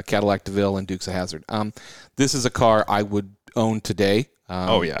Hogs, Cadillac DeVille, and Dukes of Hazzard. This is a car I would own today.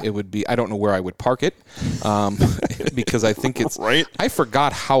 It would be, I don't know where I would park it, because I think it's, right? I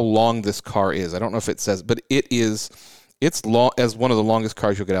forgot how long this car is. I don't know if it says, but it's long as one of the longest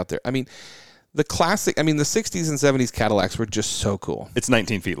cars you'll get out there. I mean, the 60s and 70s Cadillacs were just so cool. It's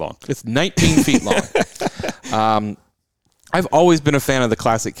 19 feet long. It's 19 feet long. I've always been a fan of the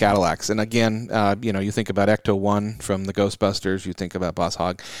classic Cadillacs, and again, you think about Ecto 1 from the Ghostbusters, you think about Boss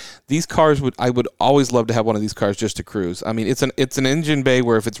Hogg. These cars I would always love to have one of these cars just to cruise. I mean, it's an engine bay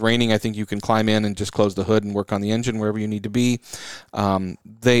where if it's raining, I think you can climb in and just close the hood and work on the engine wherever you need to be.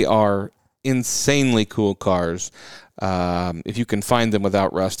 They are insanely cool cars. If you can find them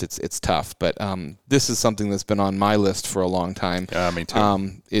without rust, it's tough. But this is something that's been on my list for a long time. Yeah, me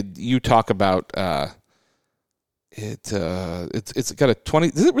too. You talk about. It's got a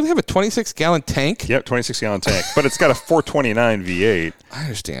 20. Does it really have a 26-gallon tank? Yep, 26-gallon tank, but it's got a 429 V8. I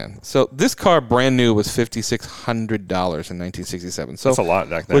understand. So this car, brand new, was $5,600 in 1967. So that's a lot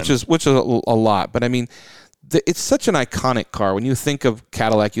back then. Which is a lot. But I mean, it's such an iconic car. When you think of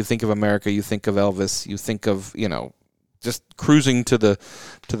Cadillac, you think of America, you think of Elvis, you think of just cruising to the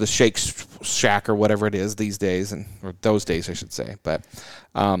Shake Shack or whatever it is these days, or those days, I should say. But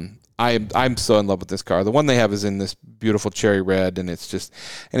I'm so in love with this car. The one they have is in this beautiful cherry red, and it's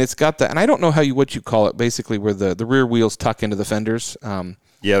got and I don't know what you call it, basically where the rear wheels tuck into the fenders.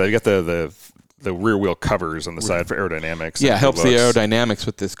 Yeah, they've got the rear wheel covers on the side for aerodynamics. Yeah, it helps the aerodynamics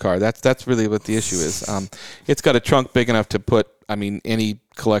with this car. That's really what the issue is. It's got a trunk big enough to put, any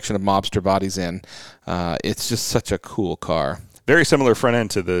collection of mobster bodies in. It's just such a cool car. Very similar front end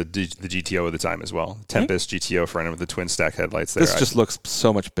to the GTO of the time as well. Tempest GTO front end with the twin stack headlights there. This just looks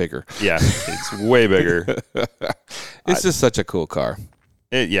so much bigger. Yeah, it's way bigger. It's just such a cool car.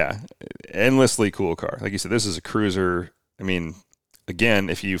 Endlessly cool car. Like you said, this is a cruiser. Again,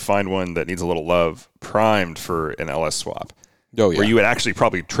 if you find one that needs a little love, primed for an LS swap. Oh, yeah. Where you would actually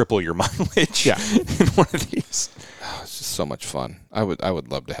probably triple your mileage in one of these. Oh, it's just so much fun. I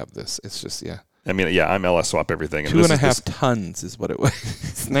would love to have this. It's just, I'm LS swap everything. And 2.5 tons is what it was.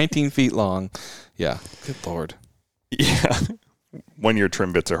 It's 19 feet long. Yeah. Good Lord. Yeah. 1 year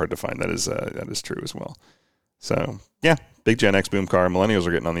trim bits are hard to find. That is true as well. So, yeah, big Gen X boom car. Millennials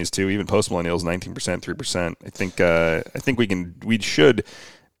are getting on these too. Even post-millennials, 19%, 3%. I think we should,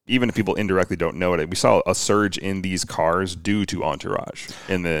 even if people indirectly don't know it, we saw a surge in these cars due to Entourage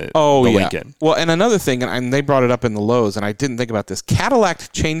in the Lincoln. Well, and another thing, and they brought it up in the Lowe's, and I didn't think about this.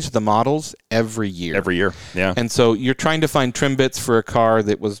 Cadillac changed the models every year. Every year, yeah. And so you're trying to find trim bits for a car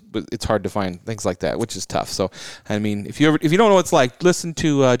it's hard to find, things like that, which is tough. So, if you don't know what it's like, listen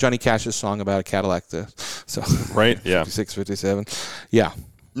to Johnny Cash's song about a Cadillac. Right, yeah. 56, 57. Yeah.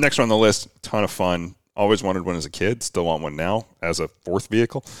 Next one on the list, ton of fun. Always wanted one as a kid. Still want one now as a fourth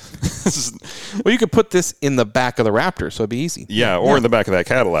vehicle. Well, you could put this in the back of the Raptor, so it'd be easy. Yeah, or in the back of that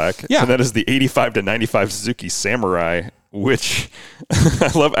Cadillac. Yeah. And that is the 85 to 95 Suzuki Samurai, which I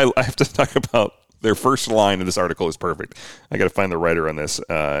love. I have to talk about their first line of this article is perfect. I got to find the writer on this.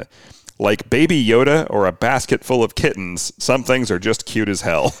 Like Baby Yoda or a basket full of kittens, some things are just cute as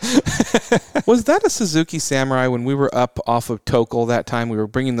hell. Was that a Suzuki Samurai when we were up off of Tokal that time? We were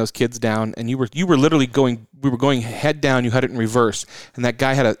bringing those kids down, and you were literally going. We were going head down. You had it in reverse, and that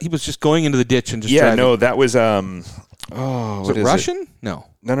guy he was just going into the ditch and just. Yeah, driving. no, that was. Was it Russian? No.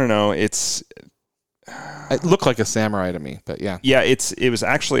 No. It looked like a Samurai to me, but yeah. Yeah, it was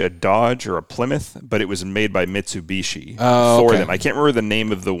actually a Dodge or a Plymouth, but it was made by Mitsubishi for them. I can't remember the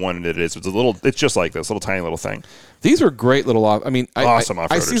name of the one that it is. It's just like this little tiny little thing. These are great little awesome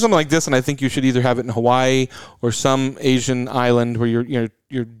off-roaders. I see something like this, and I think you should either have it in Hawaii or some Asian island where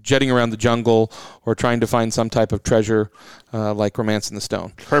you're jetting around the jungle or trying to find some type of treasure, like Romance in the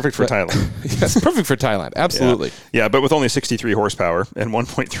Stone. Perfect for Thailand. Yes, perfect for Thailand. Absolutely. Yeah, but with only 63 horsepower and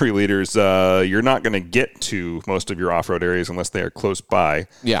 1.3 liters, you're not going to get to most of your off-road areas unless they are close by.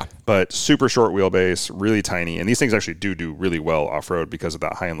 Yeah. But super short wheelbase, really tiny, and these things actually do really well off-road because of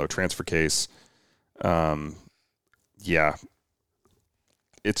that high and low transfer case. Yeah.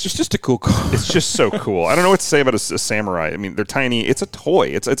 It's just a cool car. It's just so cool. I don't know what to say about a Samurai. They're tiny. It's a toy.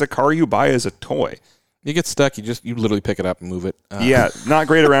 It's a car you buy as a toy. You get stuck, you literally pick it up and move it. Yeah, not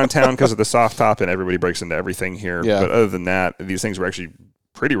great around town because of the soft top, and everybody breaks into everything here. Yeah. But other than that, these things were actually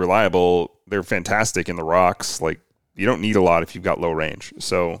pretty reliable. They're fantastic in the rocks. Like, you don't need a lot if you've got low range.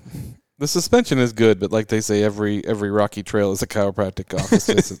 So the suspension is good, but like they say, every rocky trail is a chiropractic office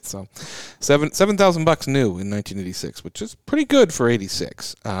visit. So, $7,000 new in 1986, which is pretty good for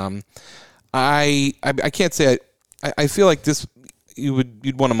 86. I can't say I feel like this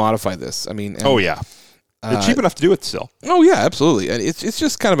you'd want to modify this. Oh yeah, it's cheap enough to do it still. Oh yeah, absolutely. And it's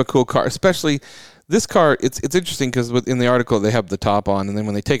just kind of a cool car, especially. This car, it's interesting because in the article they have the top on, and then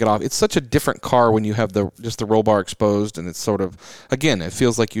when they take it off, it's such a different car when you have just the roll bar exposed, and it's sort of, again, it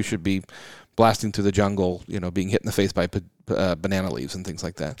feels like you should be blasting through the jungle, being hit in the face by banana leaves and things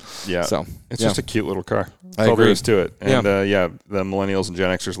like that. Yeah. So it's just a cute little car. That's I all there agree. is to it. And the millennials and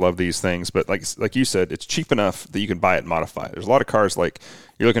Gen Xers love these things. But like you said, it's cheap enough that you can buy it and modify it. There's a lot of cars like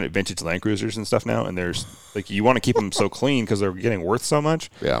you're looking at vintage Land Cruisers and stuff now, and there's like you want to keep them so clean because they're getting worth so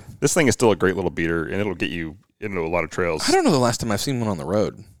much. Yeah. This thing is still a great little beater, and it'll get you into a lot of trails. I don't know the last time I've seen one on the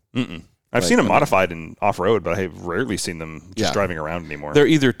road. I've seen them modified and off-road, but I've rarely seen them just driving around anymore. They're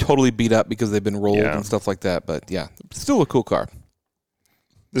either totally beat up because they've been rolled and stuff like that, but still a cool car.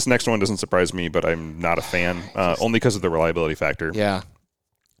 This next one doesn't surprise me, but I'm not a fan, only because of the reliability factor. Yeah.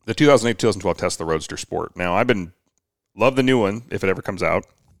 The 2008-2012 Tesla Roadster Sport. Now, love the new one if it ever comes out.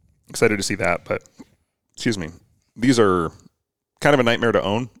 Excited to see that, but, excuse me, these are kind of a nightmare to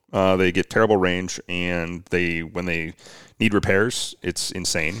own. They get terrible range, and when they need repairs, it's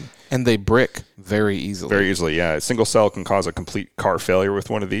insane. And they brick very easily. Very easily, yeah. A single cell can cause a complete car failure with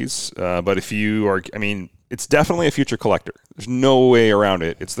one of these. But if you are, it's definitely a future collector. There's no way around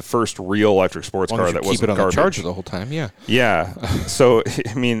it. It's the first real electric sports car that wasn't keep it on garbage. the charger the whole time, yeah. Yeah. So,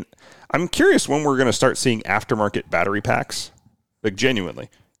 I'm curious when we're going to start seeing aftermarket battery packs, like genuinely,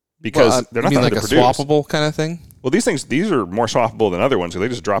 because they're not that hard to produce. Swappable kind of thing? Well, these are more swappable than other ones. So they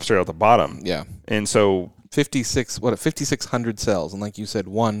just drop straight out the bottom. Yeah. And so 5,600 cells, and like you said,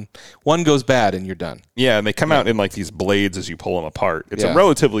 one goes bad and you're done. Yeah, and they come out in like these blades as you pull them apart. It's a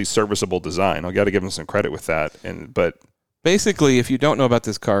relatively serviceable design. I got to give them some credit with that. But basically, if you don't know about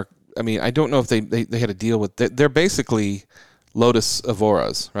this car, I don't know if they had a deal with. They're basically Lotus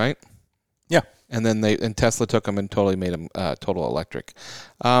Evoras, right? Yeah, and then Tesla took them and totally made them total electric.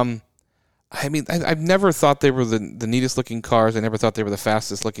 I've never thought they were the neatest looking cars. I never thought they were the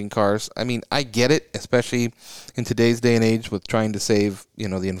fastest looking cars. I get it, especially in today's day and age with trying to save,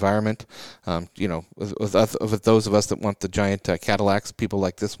 the environment. With those of us that want the giant Cadillacs, people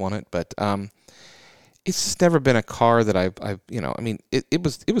like this want it. But it's just never been a car that it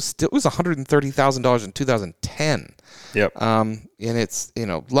was $130,000 in 2010. Yep. And it's,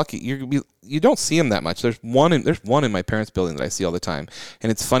 lucky you don't see them that much. There's one in my parents' building that I see all the time,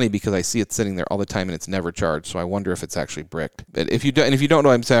 and it's funny because I see it sitting there all the time and it's never charged. So I wonder if it's actually bricked. But if you don't know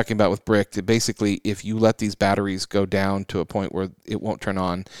what I'm talking about with bricked, basically if you let these batteries go down to a point where it won't turn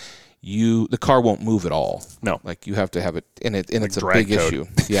on, the car won't move at all. No, like you have to have it in it, and like it's a big issue.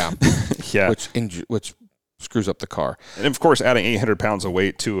 Yeah, yeah, which screws up the car. And of course, adding 800 pounds of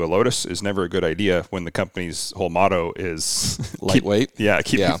weight to a Lotus is never a good idea when the company's whole motto is lightweight.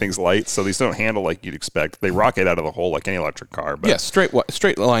 Keeping things light, so these don't handle like you'd expect. They rocket out of the hole like any electric car. But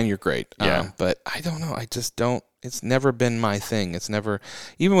straight line, you're great. Yeah, but I don't know. I just don't. It's never been my thing. It's never.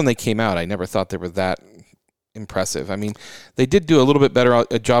 Even when they came out, I never thought they were that impressive. They did do a little bit better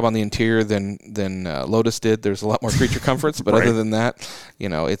a job on the interior than Lotus did. There's a lot more creature comforts, but right. Other than that,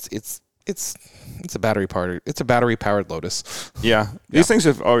 it's a battery powered Lotus. Yeah. These things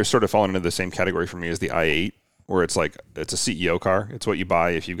have always sort of fallen into the same category for me as the i8, where it's like it's a CEO car. It's what you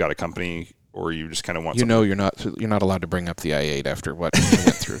buy if you've got a company or you just kind of want something. You're not allowed to bring up the i8 after what you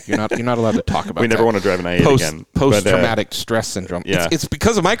went through. You're not allowed to talk about we never want to drive an i8 again. Post traumatic stress syndrome. Yeah. It's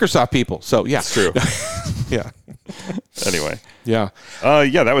because of Microsoft people. So yeah. It's true. Yeah. Anyway. Yeah.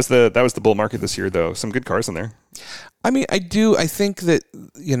 That was the bull market this year though. Some good cars in there. I think that,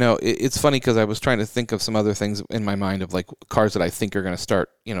 it's funny because I was trying to think of some other things in my mind of like cars that I think are going to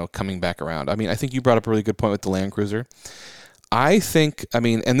start, coming back around. I think you brought up a really good point with the Land Cruiser. I think,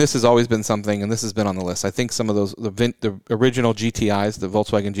 and this has always been something, and this has been on the list. I think some of those, the original GTIs, the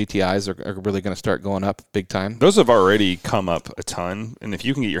Volkswagen GTIs are really going to start going up big time. Those have already come up a ton. And if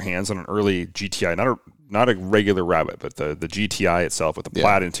you can get your hands on an early GTI, not a regular Rabbit, but the GTI itself with the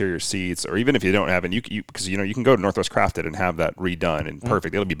plaid interior seats, or even if you don't have it, because you can go to Northwest Crafted and have that redone and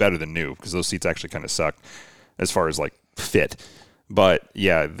perfect. It'll be better than new because those seats actually kind of suck as far as like fit. But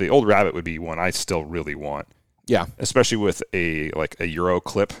yeah, the old Rabbit would be one I still really want. Yeah, especially with a Euro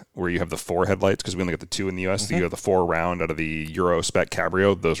clip where you have the 4 headlights, because we only got the 2 in the US. So you have the 4 round out of the Euro spec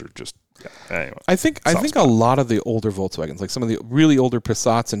Cabrio. Those are just anyway. I think a lot of the older Volkswagens, like some of the really older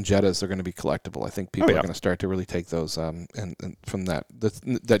Passats and Jettas, are going to be collectible. I think people are going to start to really take those and from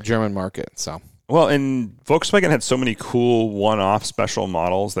that German market. So. Well, and Volkswagen had so many cool one-off special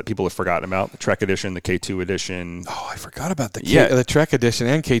models that people have forgotten about. The Trek Edition, the K2 Edition. Oh, I forgot about the Trek Edition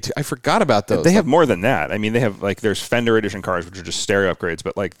and K2. I forgot about those. They have more than that. They have there's Fender Edition cars, which are just stereo upgrades,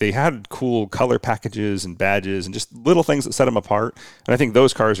 but they had cool color packages and badges and just little things that set them apart. And I think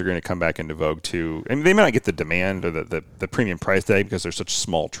those cars are going to come back into vogue too. They may not get the demand or the premium price tag because they're such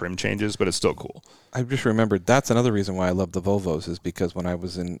small trim changes, but it's still cool. I just remembered that's another reason why I love the Volvos is because when I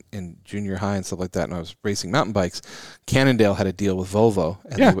was in junior high and stuff like that, and I was racing mountain bikes, Cannondale had a deal with Volvo,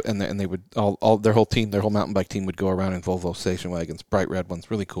 and they would all their whole mountain bike team would go around in Volvo station wagons, bright red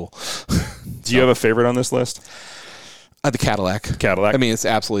ones, really cool. Do you have a favorite on this list? The Cadillac. I mean, it's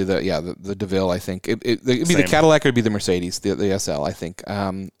absolutely the DeVille. I think it'd be the Cadillac or it'd be the Mercedes, the SL. I think.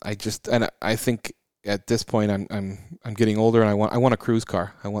 I think at this point I'm getting older and I want a cruise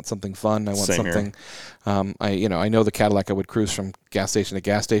car. I want something fun. I want something. I know the Cadillac I would cruise from gas station to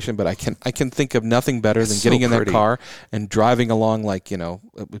gas station, but I can think of nothing better than getting in that car and driving along it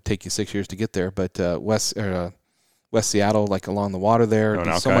would take you 6 years to get there, but West Seattle, like along the water there.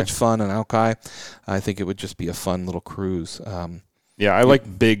 It's so much fun on Alki. I think it would just be a fun little cruise. I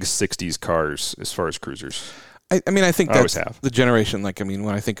like big 60s cars as far as cruisers. I think that's the generation.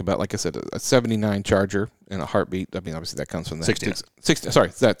 When I think about, like I said, a 79 Charger and a Heartbeat, obviously that comes from the 69.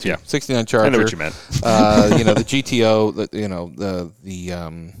 69 Charger. I know what you meant. The GTO,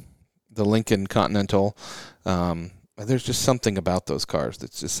 the Lincoln Continental. There's just something about those cars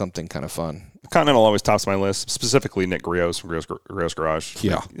that's just something kind of fun. Continental always tops my list, specifically Nick Griot's from Griot's Garage.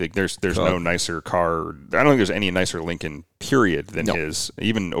 Yeah. There's no nicer car. I don't think there's any nicer Lincoln, period, than his,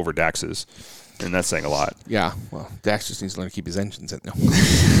 even over Dax's. And that's saying a lot. Yeah. Well, Dax just needs to learn to keep his engines in. No.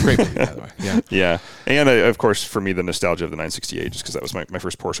 Great movie, by the way. Yeah. Yeah. And, of course, for me, the nostalgia of the 968, just because that was my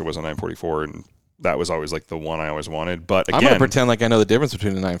first Porsche was a 944, and that was always the one I always wanted. But again, I'm going to pretend like I know the difference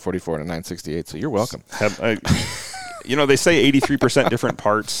between a 944 and a 968, so you're welcome. They say 83% different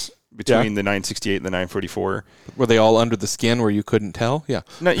parts between the 968 and the 944. Were they all under the skin where you couldn't tell? Yeah.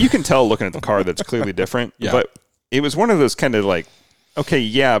 No, you can tell looking at the car that's clearly different. Yeah. But it was one of those kind of but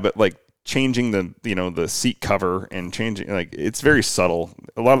changing the seat cover and changing, it's very subtle.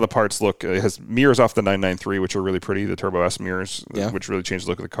 A lot of the parts it has mirrors off the 993, which are really pretty, the Turbo S mirrors, which really change the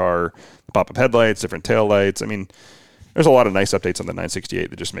look of the car. Pop-up headlights, different tail lights. I mean, there's a lot of nice updates on the 968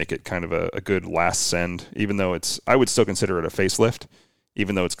 that just make it kind of a good last send, even though I would still consider it a facelift,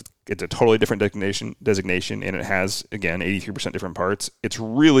 even though it's a totally different designation, and it has, again, 83% different parts.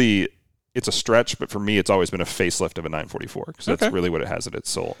 It's a stretch, but for me, it's always been a facelift of a 944, because that's really what it has at its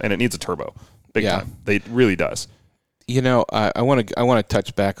soul, and it needs a turbo, big time. It really does. I want to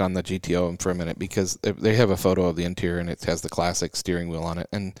touch back on the GTO for a minute, because they have a photo of the interior and it has the classic steering wheel on it.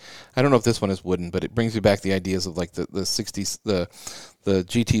 And I don't know if this one is wooden, but it brings me back the ideas of the 60s, the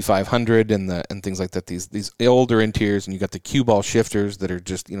GT500 and things like that. These older interiors, and you got the cue ball shifters that are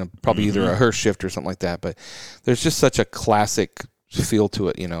just probably either a Hurst shift or something like that. But there's just such a classic feel to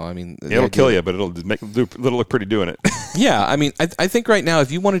it, it'll kill you, but it'll look pretty doing it. Yeah, I think right now,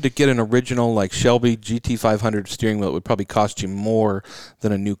 if you wanted to get an original Shelby GT500 steering wheel, it would probably cost you more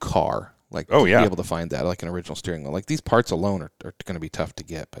than a new car. Be able to find that, an original steering wheel. These parts alone are going to be tough to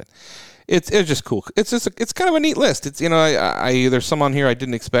get, but it's just cool. It's kind of a neat list. It's there's some on here I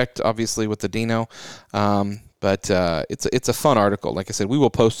didn't expect, obviously with the Dino, but it's a fun article. Like I said, we will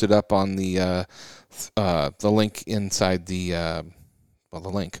post it up on the link inside the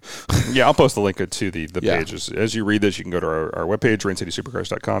link. Yeah, I'll post the link to the page. As you read this, you can go to our webpage,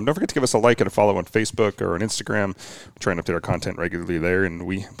 RainCitySupercars.com. Don't forget to give us a like and a follow on Facebook or on Instagram. We try and update our content regularly there, and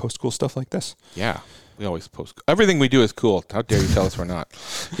we post cool stuff like this. Yeah, we always post. Everything we do is cool. How dare you tell us we're not?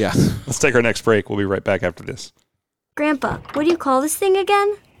 Yeah. Let's take our next break. We'll be right back after this. Grandpa, what do you call this thing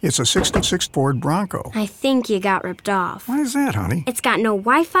again? It's a 66 Ford Bronco. I think you got ripped off. Why is that, honey? It's got no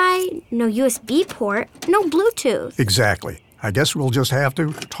Wi-Fi, no USB port, no Bluetooth. Exactly. I guess we'll just have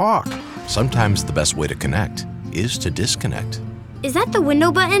to talk. Sometimes the best way to connect is to disconnect. Is that the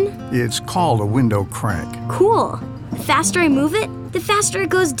window button? It's called a window crank. Cool. The faster I move it, the faster it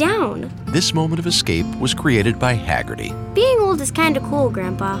goes down. This moment of escape was created by Haggerty. Being old is kind of cool,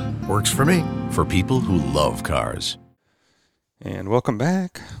 Grandpa. Works for me. For people who love cars. And welcome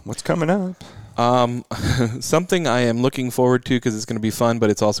back. What's coming up? Something I am looking forward to because it's going to be fun,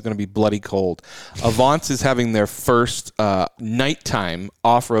 but it's also going to be bloody cold. Avance is having their first nighttime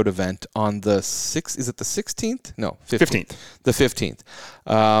off-road event on the 6th. Is it the 16th? No, 15th. The 15th.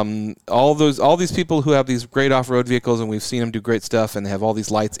 All these people who have these great off-road vehicles, and we've seen them do great stuff, and they have all these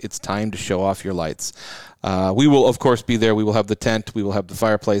lights. It's time to show off your lights. We will, of course, be there. We will have the tent. We will have the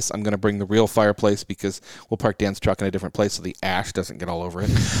fireplace. I'm going to bring the real fireplace because we'll park Dan's truck in a different place so the ash doesn't get all over it.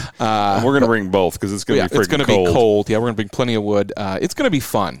 And we're going to bring both because it's going to be freaking cold. It's going to be cold. Yeah, we're going to bring plenty of wood. It's going to be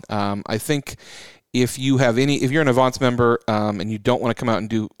fun. I think If you're an Avance member and you don't want to come out and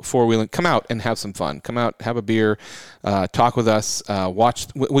do four-wheeling, come out and have some fun. Come out, have a beer, talk with us, watch.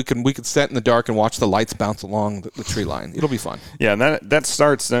 We could sit in the dark and watch the lights bounce along the tree line. It'll be fun. Yeah, and that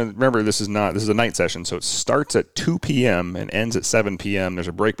starts. Remember, this is a night session, so it starts at 2 p.m. and ends at 7 p.m. There's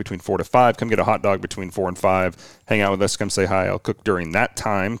a break between 4 to 5. Come get a hot dog between 4 and 5. Hang out with us. Come say hi. I'll cook during that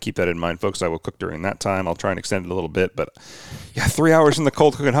time. Keep that in mind, folks. I will cook during that time. I'll try and extend it a little bit, but yeah, 3 hours in the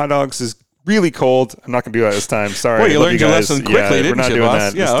cold cooking hot dogs is really cold. I'm not going to do that this time. Sorry. Well, you learned your lesson quickly, didn't you, we're not doing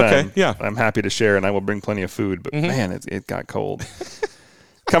boss? that this time. Yeah. I'm happy to share, and I will bring plenty of food, but man, it got cold.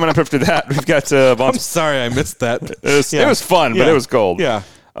 Coming up after that, we've got I'm sorry I missed that. It was fun, but it was cold. Yeah.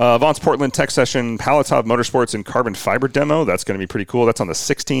 Avance Portland Tech Session, Palatov Motorsports and Carbon Fiber Demo. That's going to be pretty cool. That's on the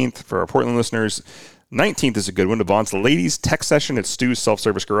 16th for our Portland listeners. 19th is a good one. Avance Ladies Tech Session at Stu's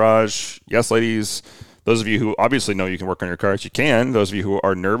Self-Service Garage. Yes, ladies. Those of you who obviously know you can work on your cars, you can. Those of you who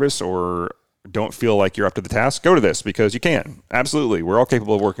are nervous or don't feel like you're up to the task, go to this because you can. Absolutely. We're all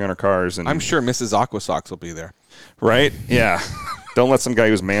capable of working on our cars. And I'm sure Mrs. Aquasocks will be there. Right? Yeah. Don't let some guy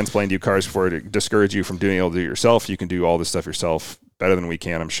who's mansplained you cars before to discourage you from doing it yourself. You can do all this stuff yourself better than we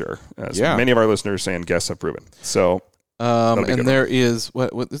can, I'm sure. As many of our listeners and guests have proven. So, and there is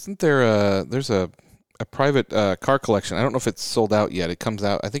what isn't there? There's a private car collection. I don't know if it's sold out yet. It comes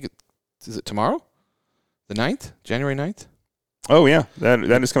out. I think is it tomorrow, the 9th, January 9th. Oh yeah,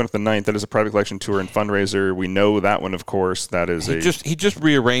 that is coming up the 9th. That is a private collection tour and fundraiser. We know that one, of course. That is he just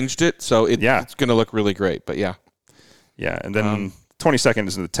rearranged it, so it's going to look really great. But yeah, and then 22nd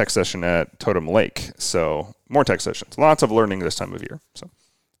is the tech session at Totem Lake. So more tech sessions, lots of learning this time of year. So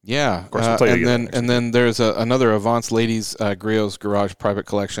yeah, of course, we'll tell you and then there's another Avance Ladies Griot's Garage private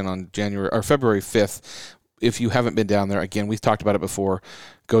collection on February 5th. If you haven't been down there, again, we've talked about it before.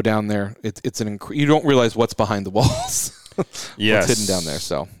 Go down there. It's you don't realize what's behind the walls. Yes. What's hidden down there.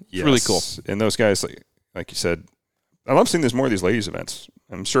 So it's really cool. And those guys, like you said, I love seeing more of these ladies events.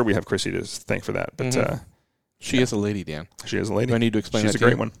 I'm sure we have Chrissy to thank for that. But she is a lady, Dan. She is a lady. Do I need to explain She's that to a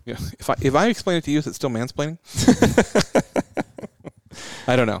you? great one. Yeah. If I explain it to you, is it still mansplaining?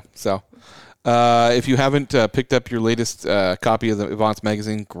 I don't know. So if you haven't picked up your latest copy of the Avance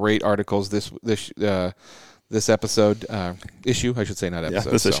magazine, great articles this episode, issue, I should say, not episode.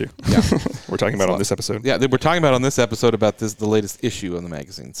 Yeah, this issue. Yeah. We're talking about on this episode. Yeah, we're talking about on this episode about the latest issue of the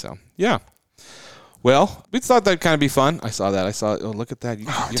magazine. So, yeah. Well, we thought that'd kind of be fun. I saw that. Look at that.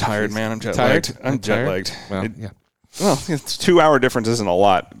 I'm tired, man. I'm jet-lagged. I'm jet-lagged. Well, Well, it's 2 hour difference isn't a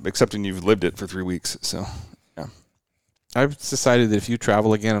lot, except when you've lived it for 3 weeks. So, yeah. I've decided that if you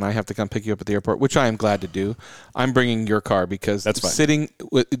travel again and I have to come pick you up at the airport, which I am glad to do, I'm bringing your car because that's fine. Sitting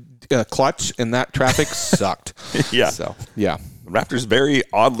with clutch in that traffic sucked. Yeah. So, yeah. The Raptor's very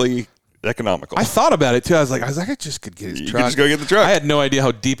oddly economical. I thought about it too. I was like, I just could get his truck. You could just go get the truck. I had no idea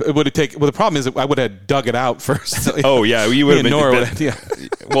how deep it would have taken. Well, the problem is I would have dug it out first. So, oh yeah, you would have been. Yeah.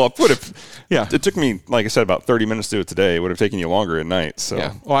 Well, it would have. Yeah. It took me, like I said, about 30 minutes to do it today. It would have taken you longer at night. So.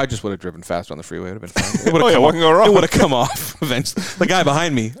 Yeah. Well, I just would have driven faster on the freeway. It would have been fine. It would what can go wrong? It would have come off eventually. The guy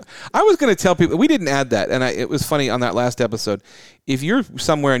behind me. I was going to tell people, we didn't add that, and it was funny on that last episode. If you're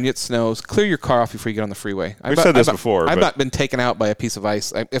somewhere and it snows, clear your car off before you get on the freeway. We've said this before. I've not been taken out by a piece of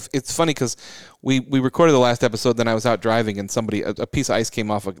ice. It's funny because we recorded the last episode, then I was out driving, and a piece of ice came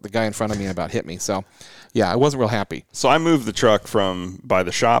off of the guy in front of me and about hit me. So, yeah, I wasn't real happy. So I moved the truck from by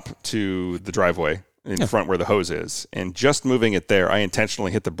the shop to the driveway in front where the hose is. And just moving it there, I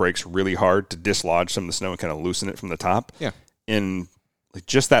intentionally hit the brakes really hard to dislodge some of the snow and kind of loosen it from the top. Yeah. In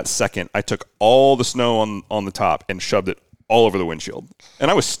just that second, I took all the snow on the top and shoved it all over the windshield.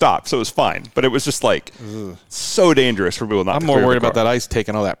 And I was stopped, so it was fine. But it was just so dangerous for people not to I'm more worried about that ice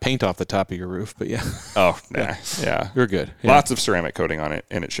taking all that paint off the top of your roof, but yeah. Oh, nah. Yeah. You're good. Yeah. Lots of ceramic coating on it,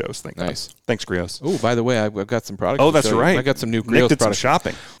 and it shows. Nice. Thanks, Griot's. Oh, by the way, I've got some products. Oh, that's right. I got some new Nick Griot's did products. some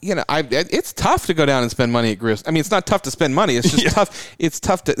shopping. It's tough to go down and spend money at Griot's. I mean, it's not tough to spend money. It's just tough. It's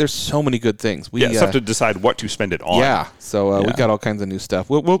tough to. There's so many good things. It's tough to decide what to spend it on. Yeah. So we got all kinds of new stuff.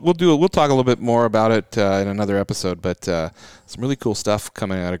 We'll talk a little bit more about it in another episode. But some really cool stuff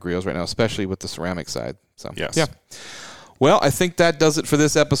coming out of Griot's right now, especially with the ceramic side. So yes. Yeah. Well, I think that does it for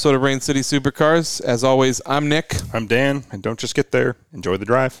this episode of Rain City Supercars. As always, I'm Nick. I'm Dan, and don't just get there. Enjoy the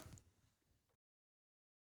drive.